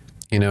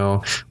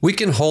 We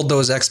can hold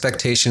those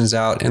expectations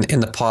out in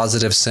the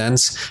positive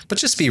sense, but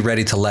just be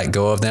ready to let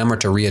go of them or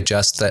to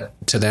readjust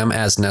to them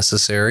as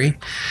necessary.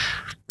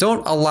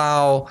 Don't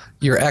allow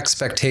your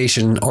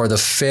expectation or the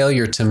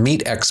failure to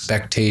meet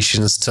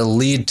expectations to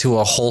lead to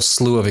a whole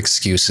slew of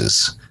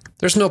excuses.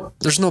 There's no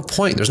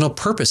point. There's no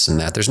purpose in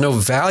that. There's no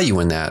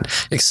value in that.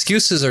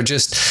 Excuses are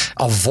just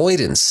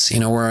avoidance.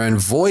 We're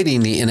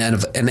avoiding the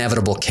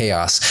inevitable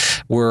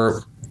chaos.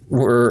 We're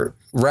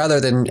rather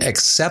than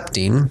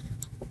accepting,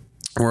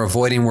 we're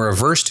avoiding, we're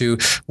averse to,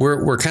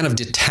 we're kind of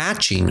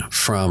detaching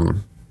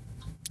from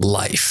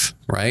life,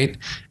 right?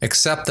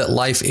 Accept that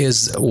life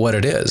is what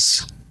it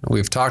is.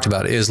 We've talked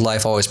about, is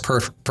life always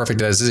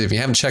perfect as is? If you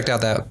haven't checked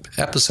out that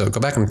episode, go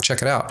back and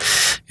check it out.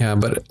 Yeah,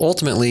 but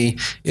ultimately,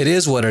 it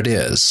is what it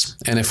is.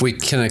 And if we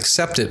can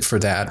accept it for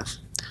that,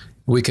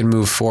 we can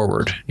move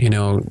forward.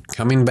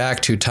 Coming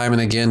back to time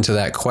and again to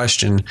that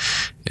question,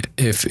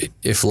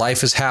 if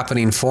life is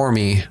happening for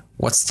me,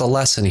 what's the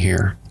lesson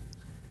here?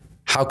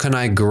 How can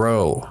I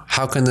grow?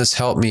 How can this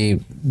help me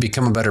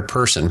become a better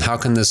person? How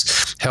can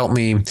this help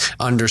me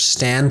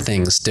understand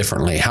things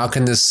differently? How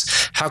can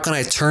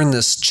I turn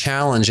this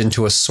challenge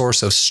into a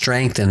source of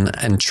strength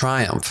and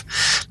triumph?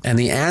 And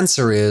the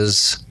answer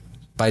is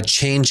by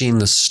changing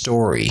the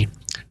story,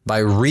 by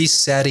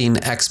resetting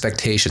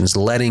expectations,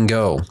 letting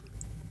go.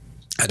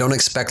 I don't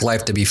expect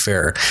life to be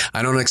fair.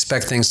 I don't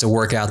expect things to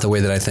work out the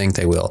way that I think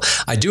they will.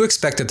 I do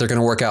expect that they're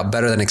going to work out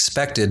better than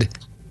expected,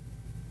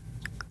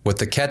 with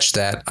the catch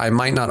that I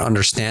might not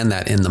understand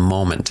that in the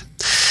moment.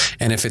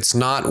 And if it's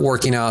not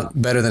working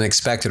out better than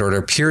expected, or it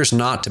appears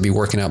not to be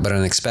working out better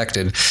than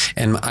expected,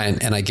 and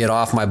I get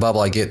off my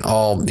bubble, I get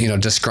all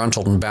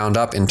disgruntled and bound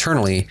up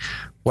internally,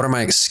 what are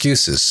my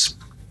excuses?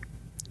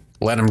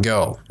 let them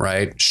go,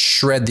 right?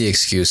 Shred the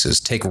excuses.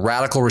 Take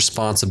radical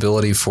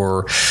responsibility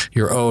for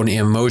your own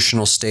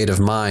emotional state of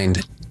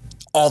mind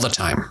all the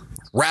time.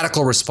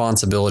 Radical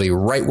responsibility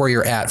right where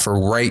you're at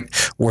for right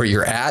where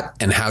you're at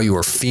and how you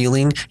are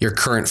feeling, your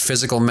current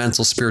physical,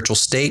 mental, spiritual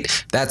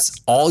state. That's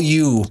all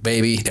you,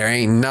 baby. There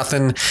ain't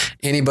nothing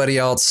anybody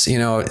else,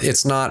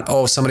 it's not,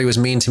 oh, somebody was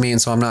mean to me and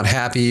so I'm not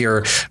happy,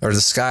 or the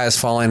sky is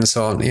falling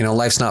so,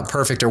 life's not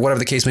perfect, or whatever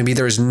the case may be.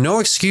 There is no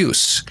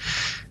excuse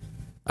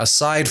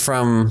aside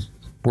from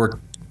we're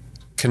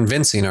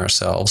convincing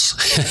ourselves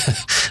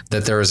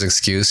that there is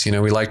excuse.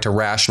 We like to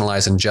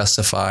rationalize and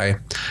justify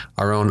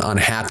our own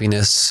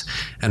unhappiness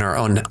and our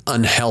own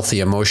unhealthy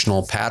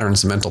emotional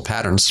patterns, mental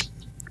patterns.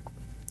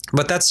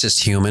 But that's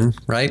just human,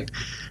 right?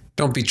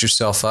 Don't beat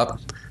yourself up.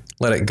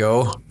 Let it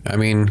go. I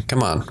mean,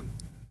 come on.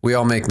 We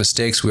all make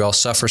mistakes. We all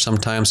suffer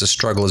sometimes. The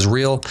struggle is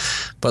real.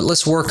 But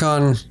let's work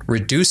on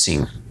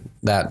reducing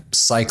that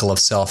cycle of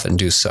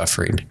self-induced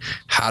suffering.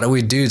 How do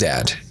we do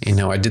that?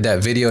 I did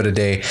that video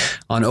today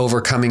on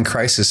overcoming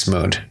crisis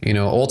mode.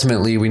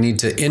 Ultimately, we need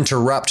to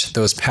interrupt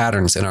those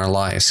patterns in our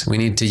lives. We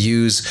need to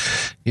use,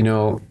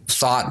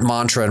 thought,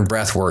 mantra, and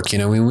breath work.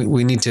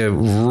 We need to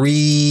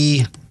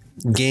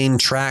regain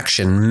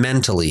traction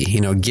mentally,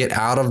 get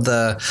out of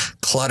the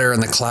clutter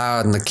and the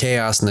cloud and the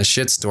chaos and the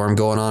shitstorm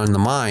going on in the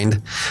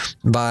mind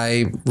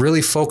by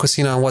really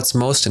focusing on what's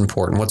most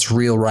important, what's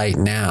real right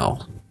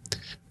now.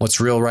 What's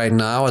real right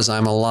now is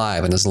I'm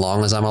alive. And as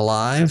long as I'm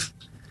alive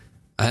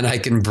and I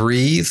can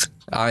breathe,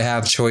 I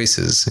have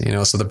choices.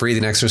 So the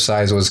breathing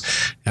exercise was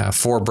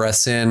 4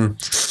 breaths in.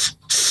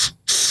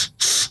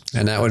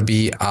 And that would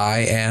be I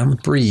am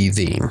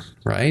breathing,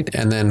 right?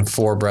 And then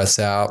 4 breaths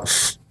out.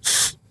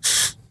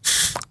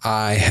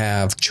 I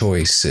have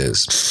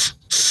choices.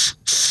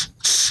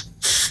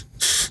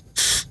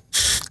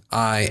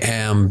 I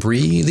am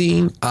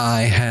breathing.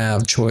 I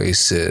have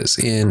choices.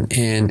 In,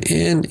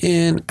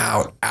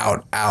 out,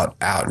 out, out,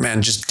 out.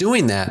 Man, just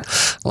doing that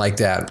like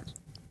that.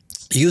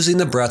 Using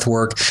the breath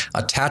work,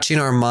 attaching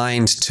our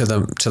mind to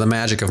the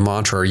magic of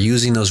mantra, or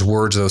using those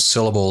words, those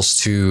syllables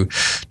to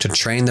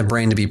train the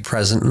brain to be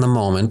present in the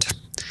moment,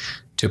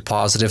 to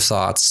positive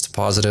thoughts, to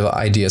positive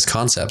ideas,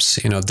 concepts.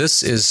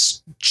 This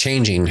is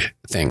changing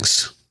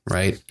things.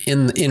 Right?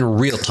 In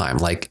real time,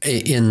 like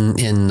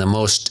in the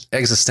most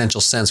existential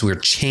sense, we're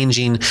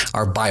changing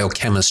our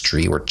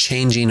biochemistry. We're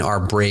changing our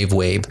brain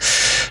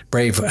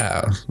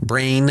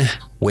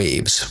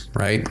waves,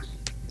 right?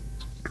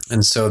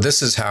 And so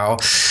this is how,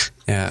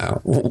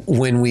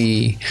 when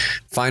we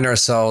find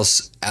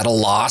ourselves at a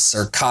loss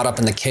or caught up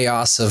in the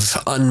chaos of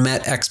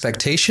unmet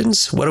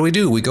expectations, what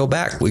do? We go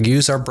back. We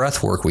use our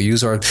breath work. We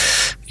use our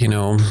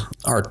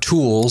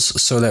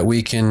tools so that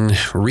we can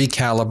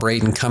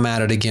recalibrate and come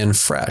at it again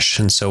fresh.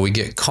 And so we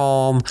get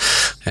calm,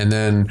 and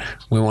then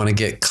we want to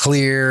get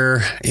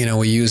clear.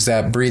 We use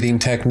that breathing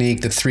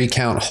technique, the 3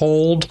 count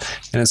hold.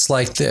 And it's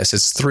like this.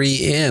 It's 3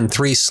 in,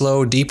 3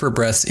 slow, deeper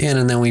breaths in,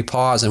 and then we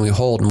pause and we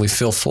hold and we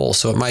feel full.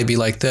 So it might be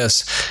like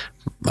this.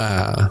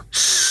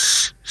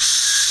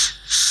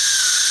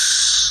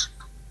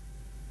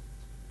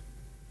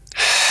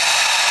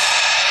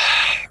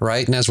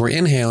 Right? And as we're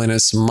inhaling,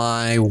 it's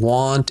my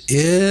want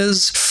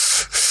is,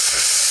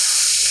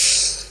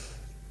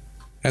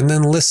 and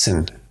then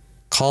listen,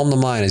 calm the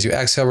mind as you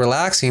exhale,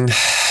 relaxing.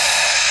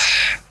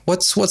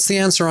 What's the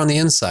answer on the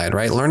inside,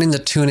 right? Learning to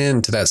tune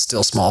in to that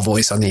still small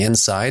voice on the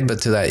inside,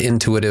 but to that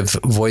intuitive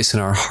voice in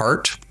our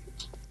heart.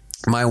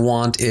 My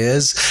want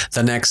is,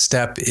 the next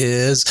step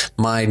is,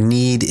 my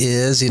need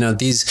is,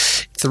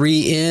 these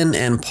 3 in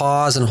and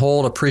pause and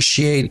hold,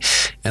 appreciate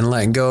and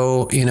let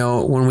go.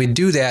 When we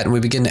do that and we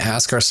begin to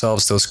ask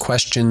ourselves those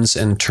questions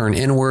and turn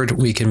inward,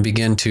 we can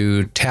begin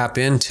to tap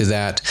into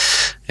that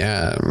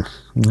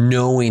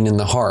knowing in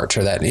the heart,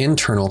 or that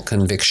internal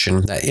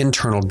conviction, that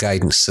internal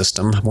guidance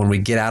system when we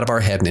get out of our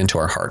head and into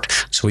our heart.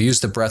 So we use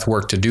the breath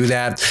work to do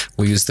that.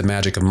 We use the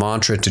magic of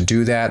mantra to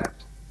do that.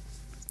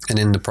 And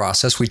in the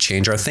process, we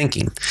change our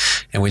thinking.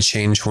 And when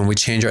we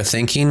change our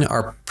thinking,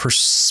 our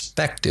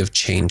perspective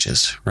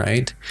changes,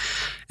 right?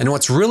 And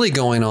what's really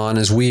going on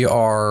is we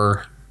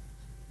are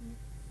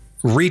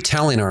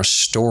retelling our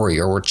story,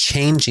 or we're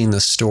changing the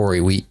story.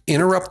 We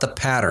interrupt the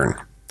pattern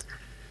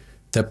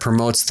that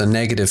promotes the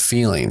negative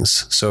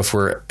feelings. So if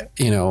we're,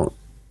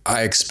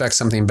 I expect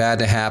something bad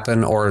to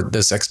happen, or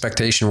this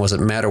expectation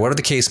wasn't met, or whatever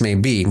the case may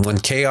be, when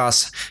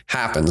chaos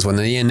happens, when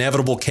the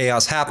inevitable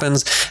chaos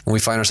happens, and we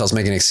find ourselves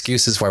making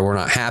excuses why we're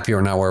not happy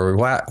or not where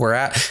we're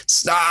at,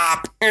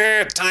 stop,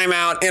 time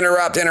out,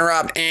 interrupt.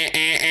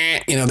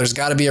 There's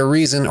got to be a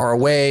reason or a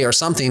way or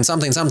something.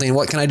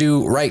 What can I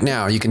do right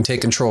now? You can take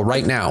control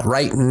right now.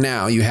 Right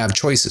now, you have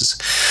choices.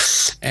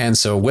 And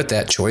so with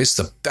that choice,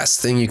 the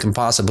best thing you can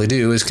possibly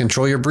do is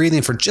control your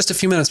breathing for just a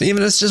few minutes,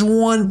 even if it's just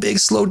one big,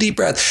 slow, deep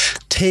breath.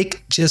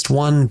 Take just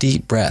one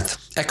deep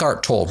breath.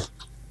 Eckhart Tolle,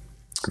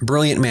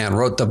 brilliant man,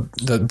 wrote the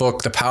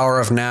book, The Power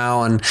of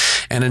Now and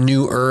A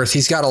New Earth.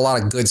 He's got a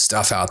lot of good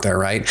stuff out there,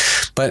 right?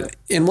 But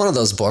in one of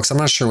those books, I'm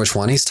not sure which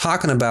one, he's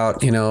talking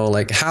about,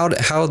 like how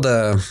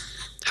the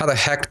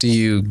heck do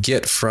you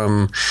get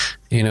from,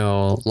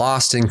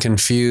 lost and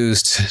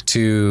confused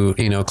to,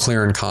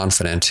 clear and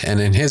confident. And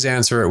in his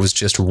answer, it was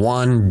just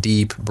one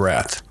deep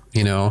breath.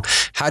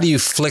 How do you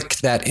flick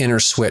that inner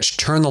switch,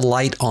 turn the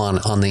light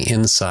on the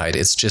inside?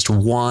 It's just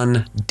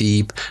one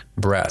deep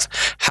breath.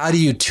 How do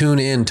you tune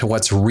in to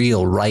what's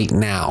real right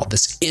now,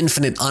 this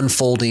infinite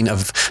unfolding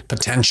of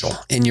potential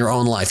in your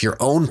own life, your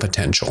own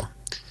potential?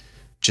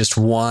 Just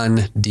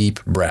one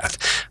deep breath.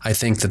 I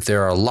think that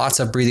there are lots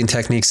of breathing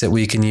techniques that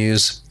we can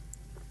use.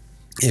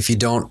 If you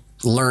don't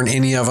learn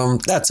any of them,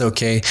 that's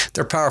okay.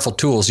 They're powerful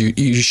tools.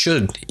 You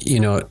should,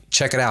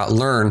 check it out,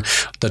 learn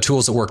the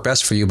tools that work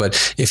best for you.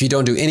 But if you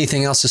don't do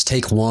anything else, just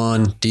take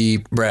one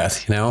deep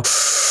breath,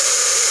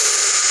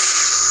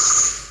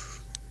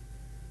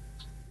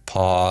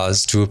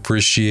 Pause to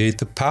appreciate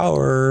the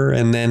power,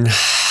 and then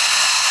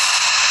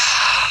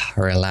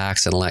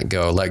relax and let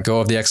go. Let go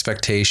of the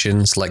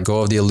expectations, let go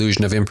of the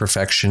illusion of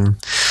imperfection.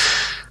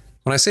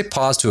 When I say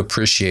pause to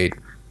appreciate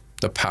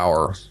the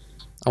power,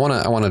 I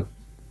want to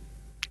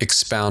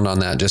expound on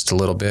that just a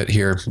little bit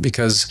here,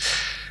 because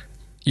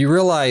you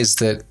realize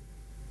that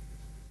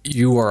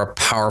you are a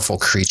powerful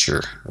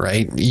creature,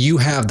 right? You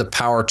have the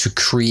power to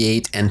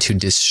create and to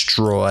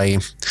destroy.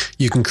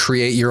 You can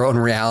create your own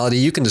reality.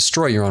 You can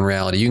destroy your own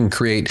reality. You can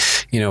create,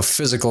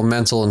 physical,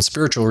 mental, and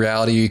spiritual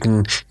reality.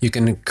 You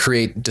can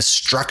create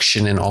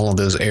destruction in all of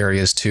those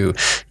areas too.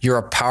 You're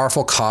a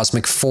powerful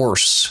cosmic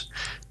force.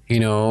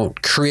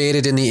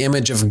 Created in the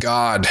image of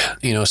God,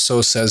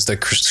 so says the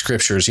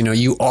scriptures.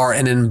 You are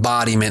an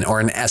embodiment or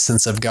an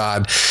essence of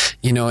God.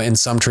 In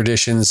some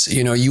traditions,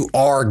 you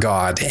are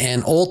God.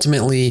 And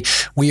ultimately,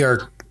 we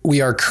are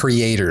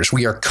creators.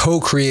 We are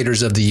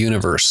co-creators of the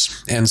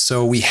universe. And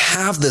so we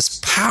have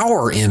this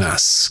power in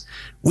us.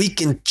 We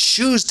can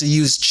choose to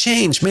use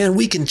change. Man,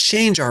 we can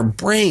change our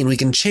brain. We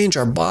can change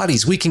our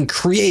bodies. We can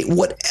create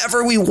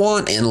whatever we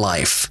want in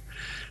life.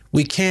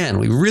 We can.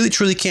 We really,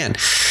 truly can.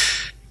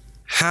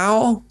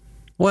 How?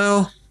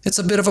 Well, it's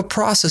a bit of a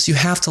process you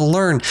have to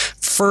learn.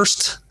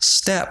 First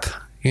step,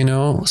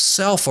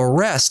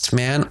 self-arrest,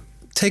 man.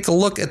 Take a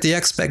look at the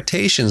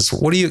expectations.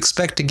 What do you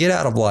expect to get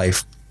out of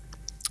life?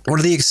 What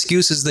are the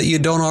excuses that you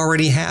don't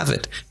already have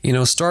it?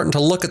 Starting to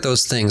look at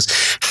those things.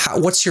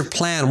 What's your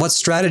plan? What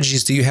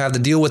strategies do you have to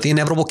deal with the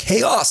inevitable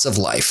chaos of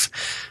life?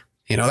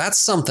 That's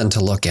something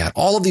to look at.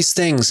 All of these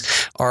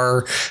things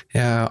are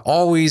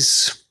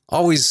always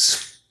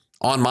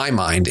on my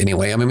mind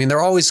anyway.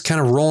 They're always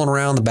kind of rolling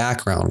around the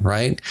background,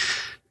 right?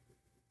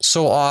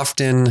 So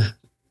often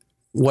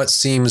what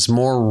seems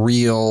more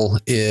real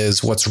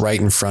is what's right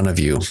in front of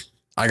you.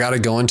 I got to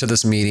go into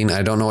this meeting.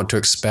 I don't know what to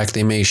expect.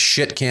 They may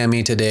shit can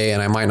me today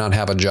and I might not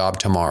have a job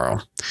tomorrow.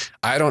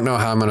 I don't know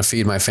how I'm going to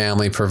feed my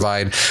family,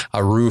 provide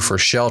a roof or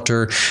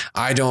shelter.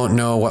 I don't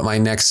know what my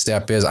next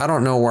step is. I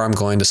don't know where I'm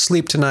going to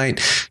sleep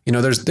tonight.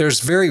 There's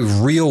very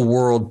real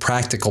world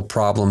practical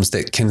problems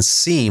that can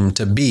seem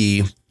to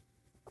be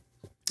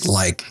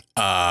like,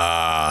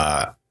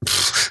 all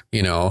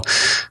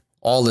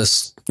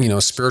this,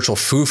 spiritual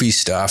foofy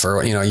stuff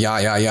or,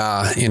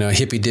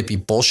 hippy dippy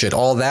bullshit,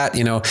 all that,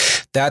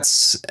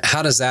 that's,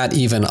 how does that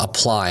even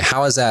apply?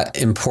 How is that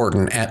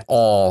important at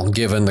all,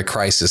 given the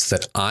crisis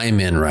that I'm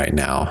in right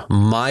now?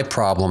 My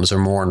problems are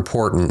more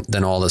important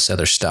than all this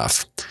other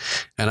stuff.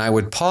 And I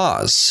would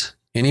pause.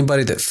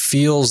 Anybody that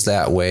feels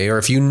that way, or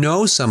if you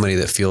know somebody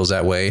that feels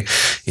that way,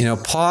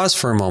 pause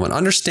for a moment.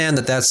 Understand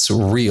that that's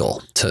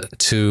real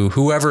to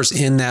whoever's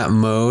in that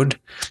mode.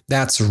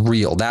 That's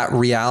real. That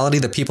reality,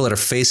 the people that are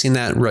facing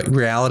that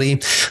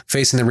reality,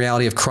 facing the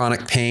reality of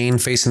chronic pain,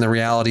 facing the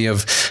reality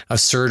of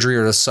surgery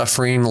or the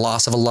suffering,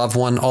 loss of a loved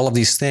one, all of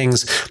these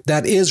things,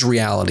 that is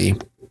reality.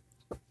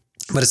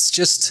 But it's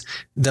just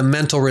the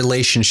mental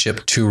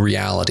relationship to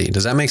reality.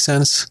 Does that make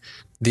sense?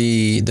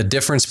 The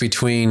difference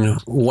between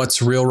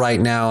what's real right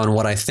now and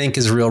what I think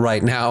is real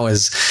right now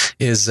is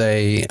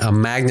a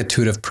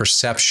magnitude of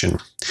perception.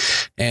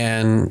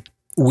 And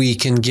we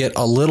can get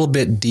a little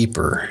bit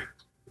deeper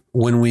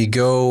when we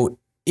go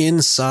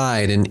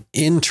inside and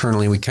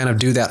internally. We kind of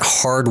do that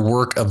hard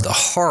work of the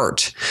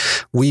heart.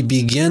 We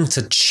begin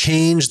to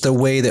change the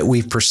way that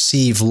we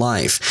perceive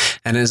life.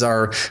 And as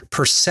our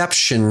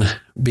perception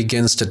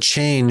begins to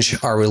change,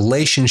 our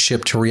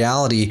relationship to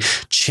reality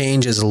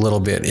changes a little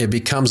bit. It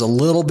becomes a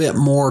little bit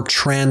more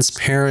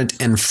transparent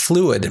and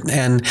fluid.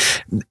 And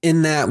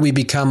in that, we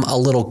become a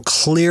little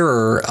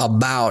clearer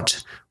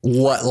about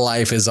what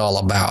life is all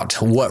about,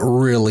 what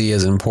really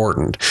is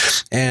important.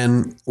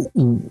 And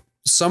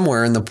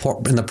somewhere in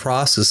the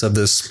process of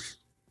this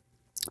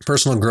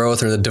personal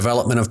growth or the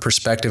development of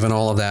perspective and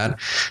all of that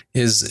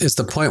is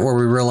the point where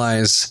we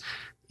realize,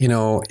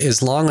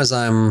 as long as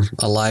I'm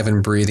alive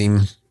and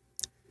breathing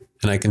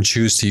and I can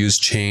choose to use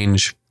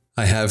change,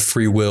 I have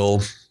free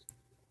will,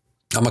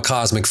 I'm a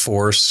cosmic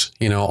force,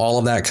 all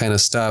of that kind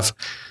of stuff,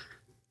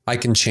 I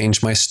can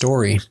change my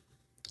story.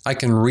 I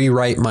can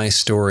rewrite my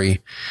story.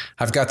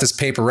 I've got this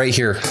paper right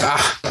here.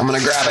 I'm going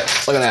to grab it.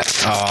 Look at that.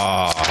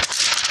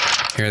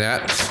 Hear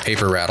that?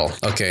 Paper rattle.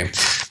 Okay.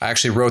 I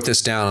actually wrote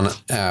this down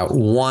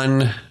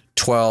 1/12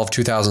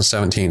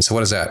 2017. So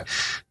what is that?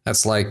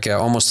 That's like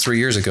almost 3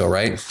 years ago,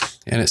 right?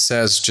 And it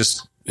says,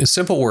 just in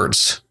simple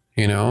words,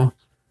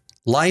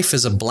 life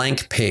is a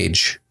blank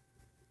page.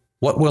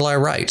 What will I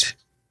write?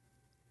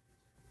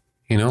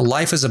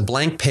 Life is a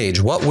blank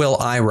page. What will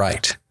I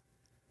write?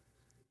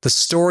 The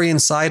story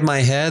inside my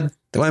head.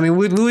 I mean,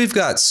 we've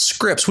got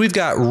scripts. We've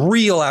got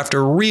reel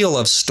after reel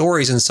of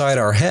stories inside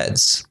our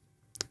heads.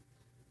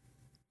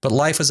 But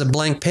life is a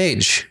blank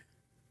page.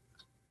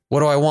 What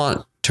do I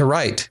want to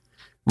write?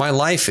 My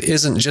life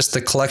isn't just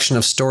the collection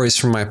of stories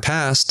from my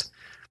past.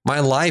 My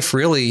life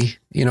really,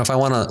 if I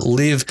want to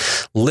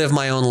live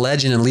my own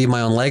legend and leave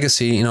my own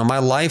legacy, my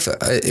life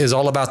is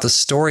all about the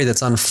story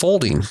that's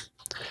unfolding.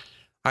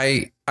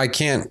 I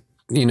can't,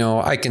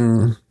 I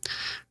can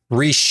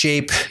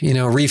reshape,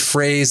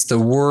 rephrase the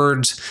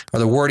words or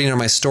the wording of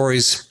my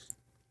stories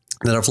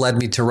that have led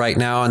me to right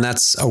now. And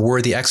that's a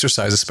worthy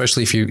exercise,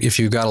 especially if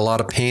you've got a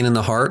lot of pain in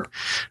the heart,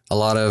 a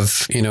lot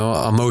of,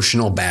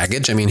 emotional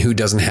baggage. I mean, who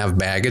doesn't have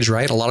baggage,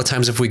 right? A lot of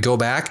times if we go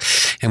back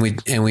and we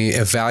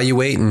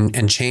evaluate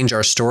and change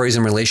our stories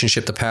in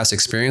relationship to past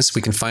experience,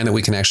 we can find that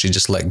we can actually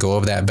just let go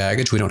of that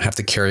baggage. We don't have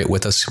to carry it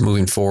with us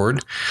moving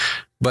forward.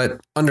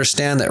 But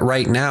understand that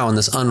right now in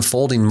this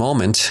unfolding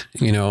moment,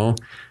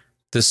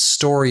 this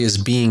story is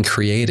being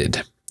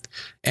created.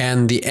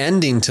 And the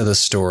ending to the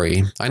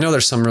story, I know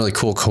there's some really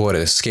cool quote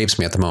that escapes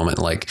me at the moment,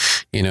 like,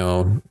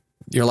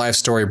 your life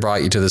story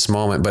brought you to this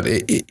moment, but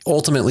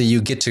ultimately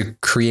you get to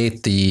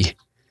create the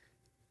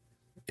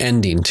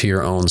ending to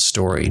your own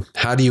story.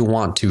 How do you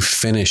want to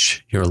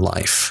finish your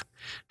life?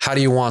 How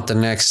do you want the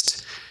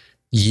next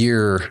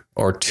year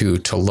or two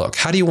to look?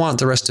 How do you want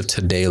the rest of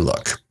today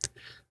look?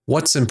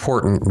 What's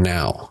important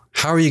now?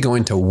 How are you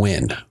going to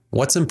win?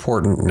 What's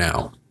important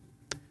now?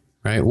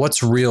 Right?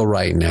 What's real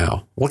right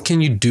now? What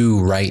can you do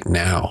right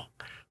now?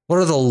 What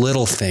are the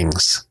little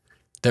things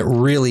that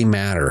really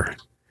matter?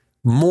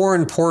 More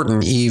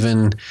important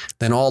even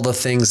than all the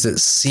things that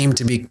seem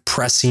to be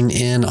pressing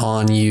in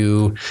on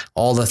you,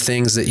 all the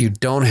things that you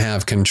don't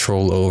have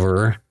control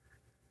over.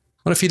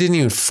 What if you didn't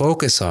even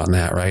focus on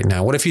that right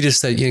now? What if you just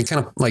said,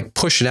 kind of like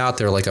push it out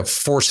there like a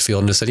force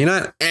field and just said,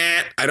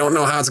 I don't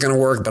know how it's going to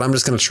work, but I'm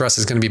just going to trust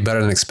it's going to be better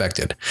than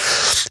expected.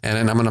 And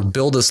then I'm going to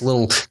build this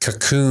little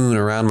cocoon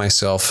around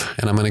myself,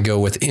 and I'm going to go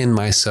within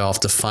myself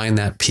to find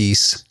that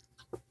peace,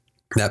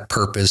 that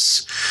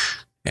purpose,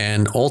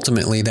 and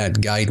ultimately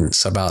that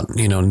guidance about,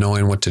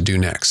 knowing what to do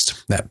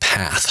next, that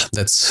path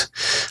that's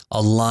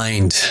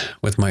aligned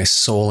with my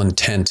soul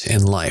intent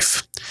in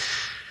life.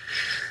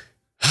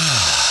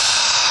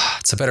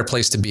 It's a better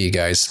place to be,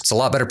 guys. It's a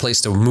lot better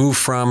place to move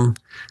from.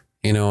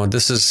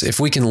 If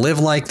we can live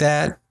like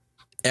that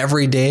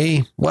every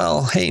day,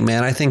 well, hey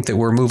man, I think that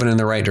we're moving in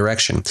the right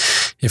direction.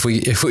 If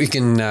we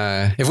can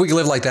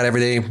live like that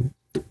every day,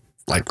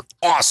 like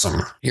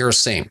awesome, you're a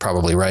saint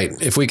probably, right?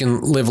 If we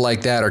can live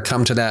like that or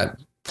come to that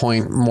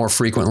point more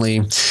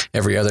frequently,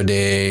 every other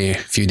day, a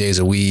few days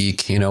a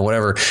week,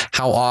 whatever.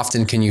 How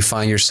often can you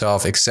find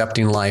yourself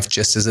accepting life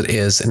just as it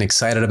is and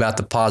excited about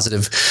the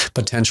positive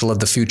potential of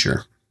the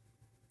future?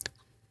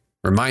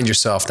 Remind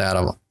yourself that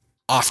of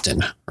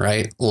often,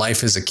 right?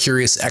 Life is a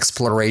curious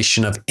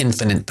exploration of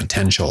infinite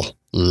potential.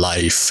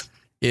 Life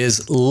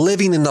is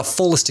living in the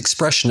fullest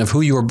expression of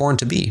who you were born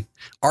to be.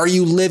 Are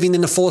you living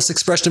in the fullest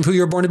expression of who you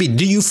were born to be?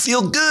 Do you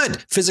feel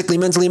good physically,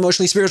 mentally,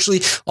 emotionally,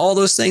 spiritually, all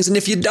those things? And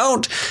if you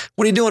don't,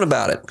 what are you doing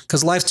about it?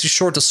 Because life's too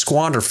short to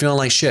squander feeling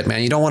like shit,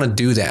 man. You don't want to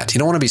do that. You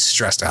don't want to be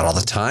stressed out all the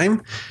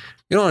time.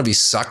 You don't want to be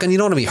sucking. You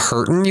don't want to be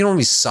hurting. You don't want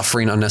to be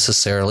suffering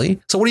unnecessarily.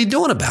 So what are you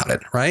doing about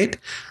it, right?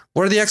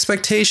 What are the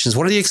expectations?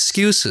 What are the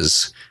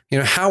excuses?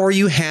 How are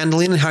you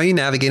handling and how are you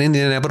navigating the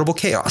inevitable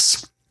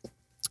chaos?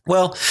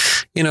 Well,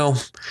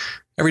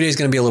 every day is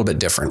going to be a little bit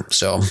different.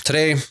 So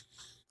today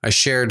I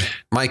shared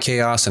my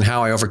chaos and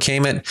how I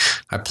overcame it.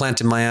 I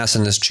planted my ass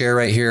in this chair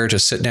right here to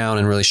sit down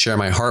and really share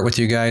my heart with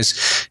you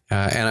guys.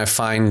 And I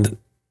find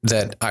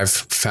that I've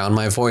found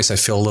my voice. I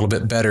feel a little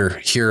bit better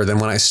here than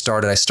when I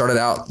started. I started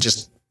out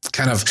just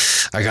kind of,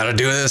 I got to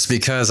do this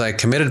because I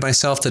committed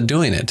myself to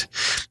doing it.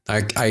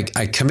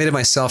 I committed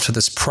myself to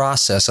this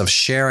process of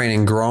sharing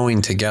and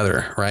growing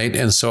together, right?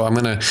 And so I'm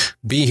going to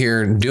be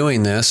here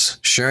doing this,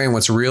 sharing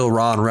what's real,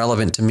 raw, and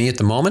relevant to me at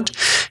the moment.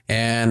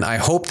 And I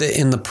hope that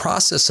in the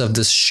process of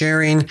this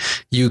sharing,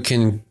 you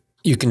can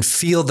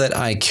feel that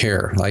I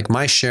care. Like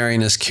my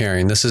sharing is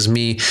caring. This is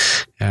me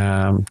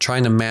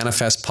trying to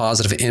manifest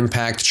positive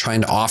impact,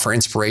 trying to offer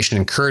inspiration,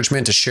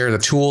 encouragement, to share the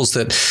tools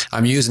that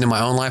I'm using in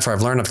my own life or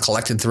I've learned, I've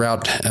collected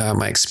throughout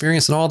my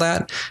experience and all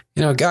that.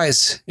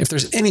 Guys, if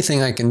there's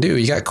anything I can do,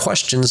 you got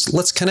questions,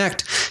 let's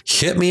connect.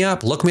 Hit me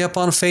up. Look me up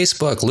on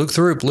Facebook, Luke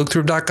Throop,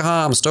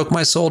 lukethroop.com,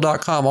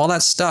 stokemysoul.com, all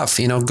that stuff.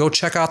 Go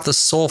check out the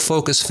Soul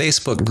Focus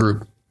Facebook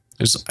group.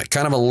 There's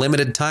kind of a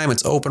limited time.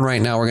 It's open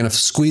right now. We're going to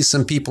squeeze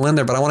some people in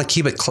there, but I want to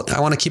keep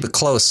it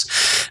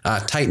close,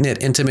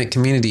 tight-knit, intimate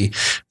community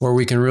where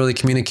we can really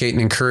communicate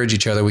and encourage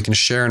each other. We can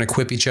share and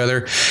equip each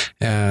other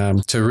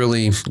to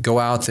really go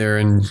out there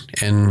and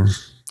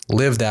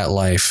Live that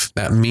life,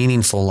 that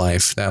meaningful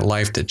life, that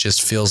life that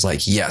just feels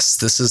like, yes,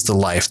 this is the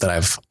life that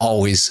I've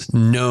always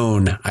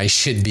known I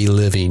should be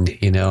living.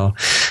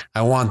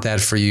 I want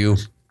that for you.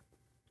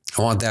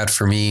 I want that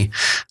for me.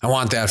 I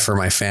want that for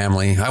my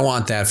family. I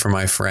want that for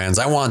my friends.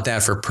 I want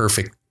that for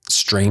perfect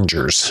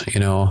strangers.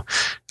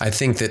 I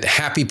think that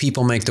happy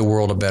people make the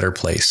world a better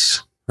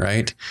place,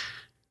 right?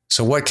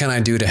 So what can I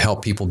do to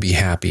help people be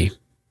happy?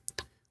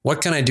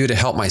 What can I do to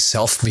help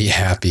myself be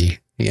happy?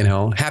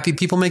 Happy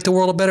people make the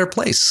world a better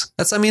place.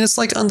 It's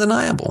like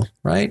undeniable,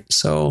 right?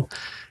 So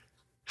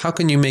how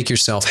can you make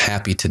yourself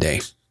happy today?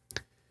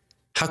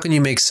 How can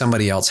you make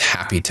somebody else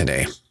happy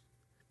today?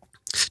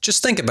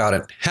 Just think about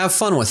it. Have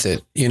fun with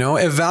it.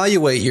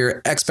 Evaluate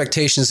your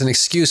expectations and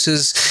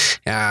excuses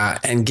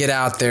and get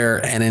out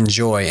there and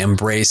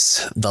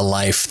embrace the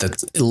life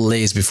that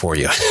lays before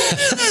you.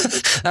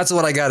 That's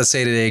what I got to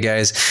say today,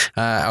 guys.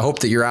 I hope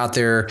that you're out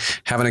there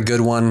having a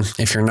good one.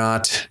 If you're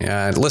not,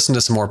 listen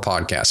to some more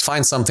podcasts.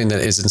 Find something that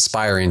is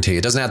inspiring to you.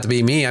 It doesn't have to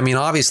be me.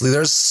 Obviously,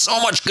 there's so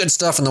much good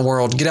stuff in the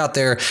world. Get out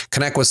there,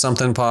 connect with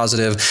something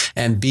positive,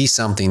 and be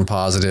something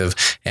positive.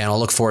 And I'll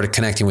look forward to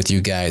connecting with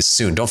you guys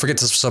soon. Don't forget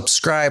to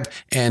subscribe.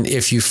 And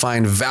if you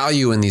find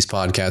value in these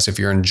podcasts, if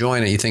you're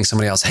enjoying it, you think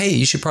somebody else, hey,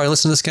 you should probably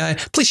listen to this guy,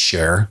 please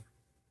share.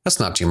 That's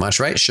not too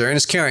much, right? Sharing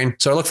is caring.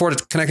 So I look forward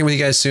to connecting with you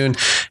guys soon.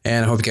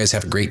 And I hope you guys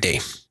have a great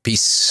day.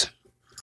 Peace.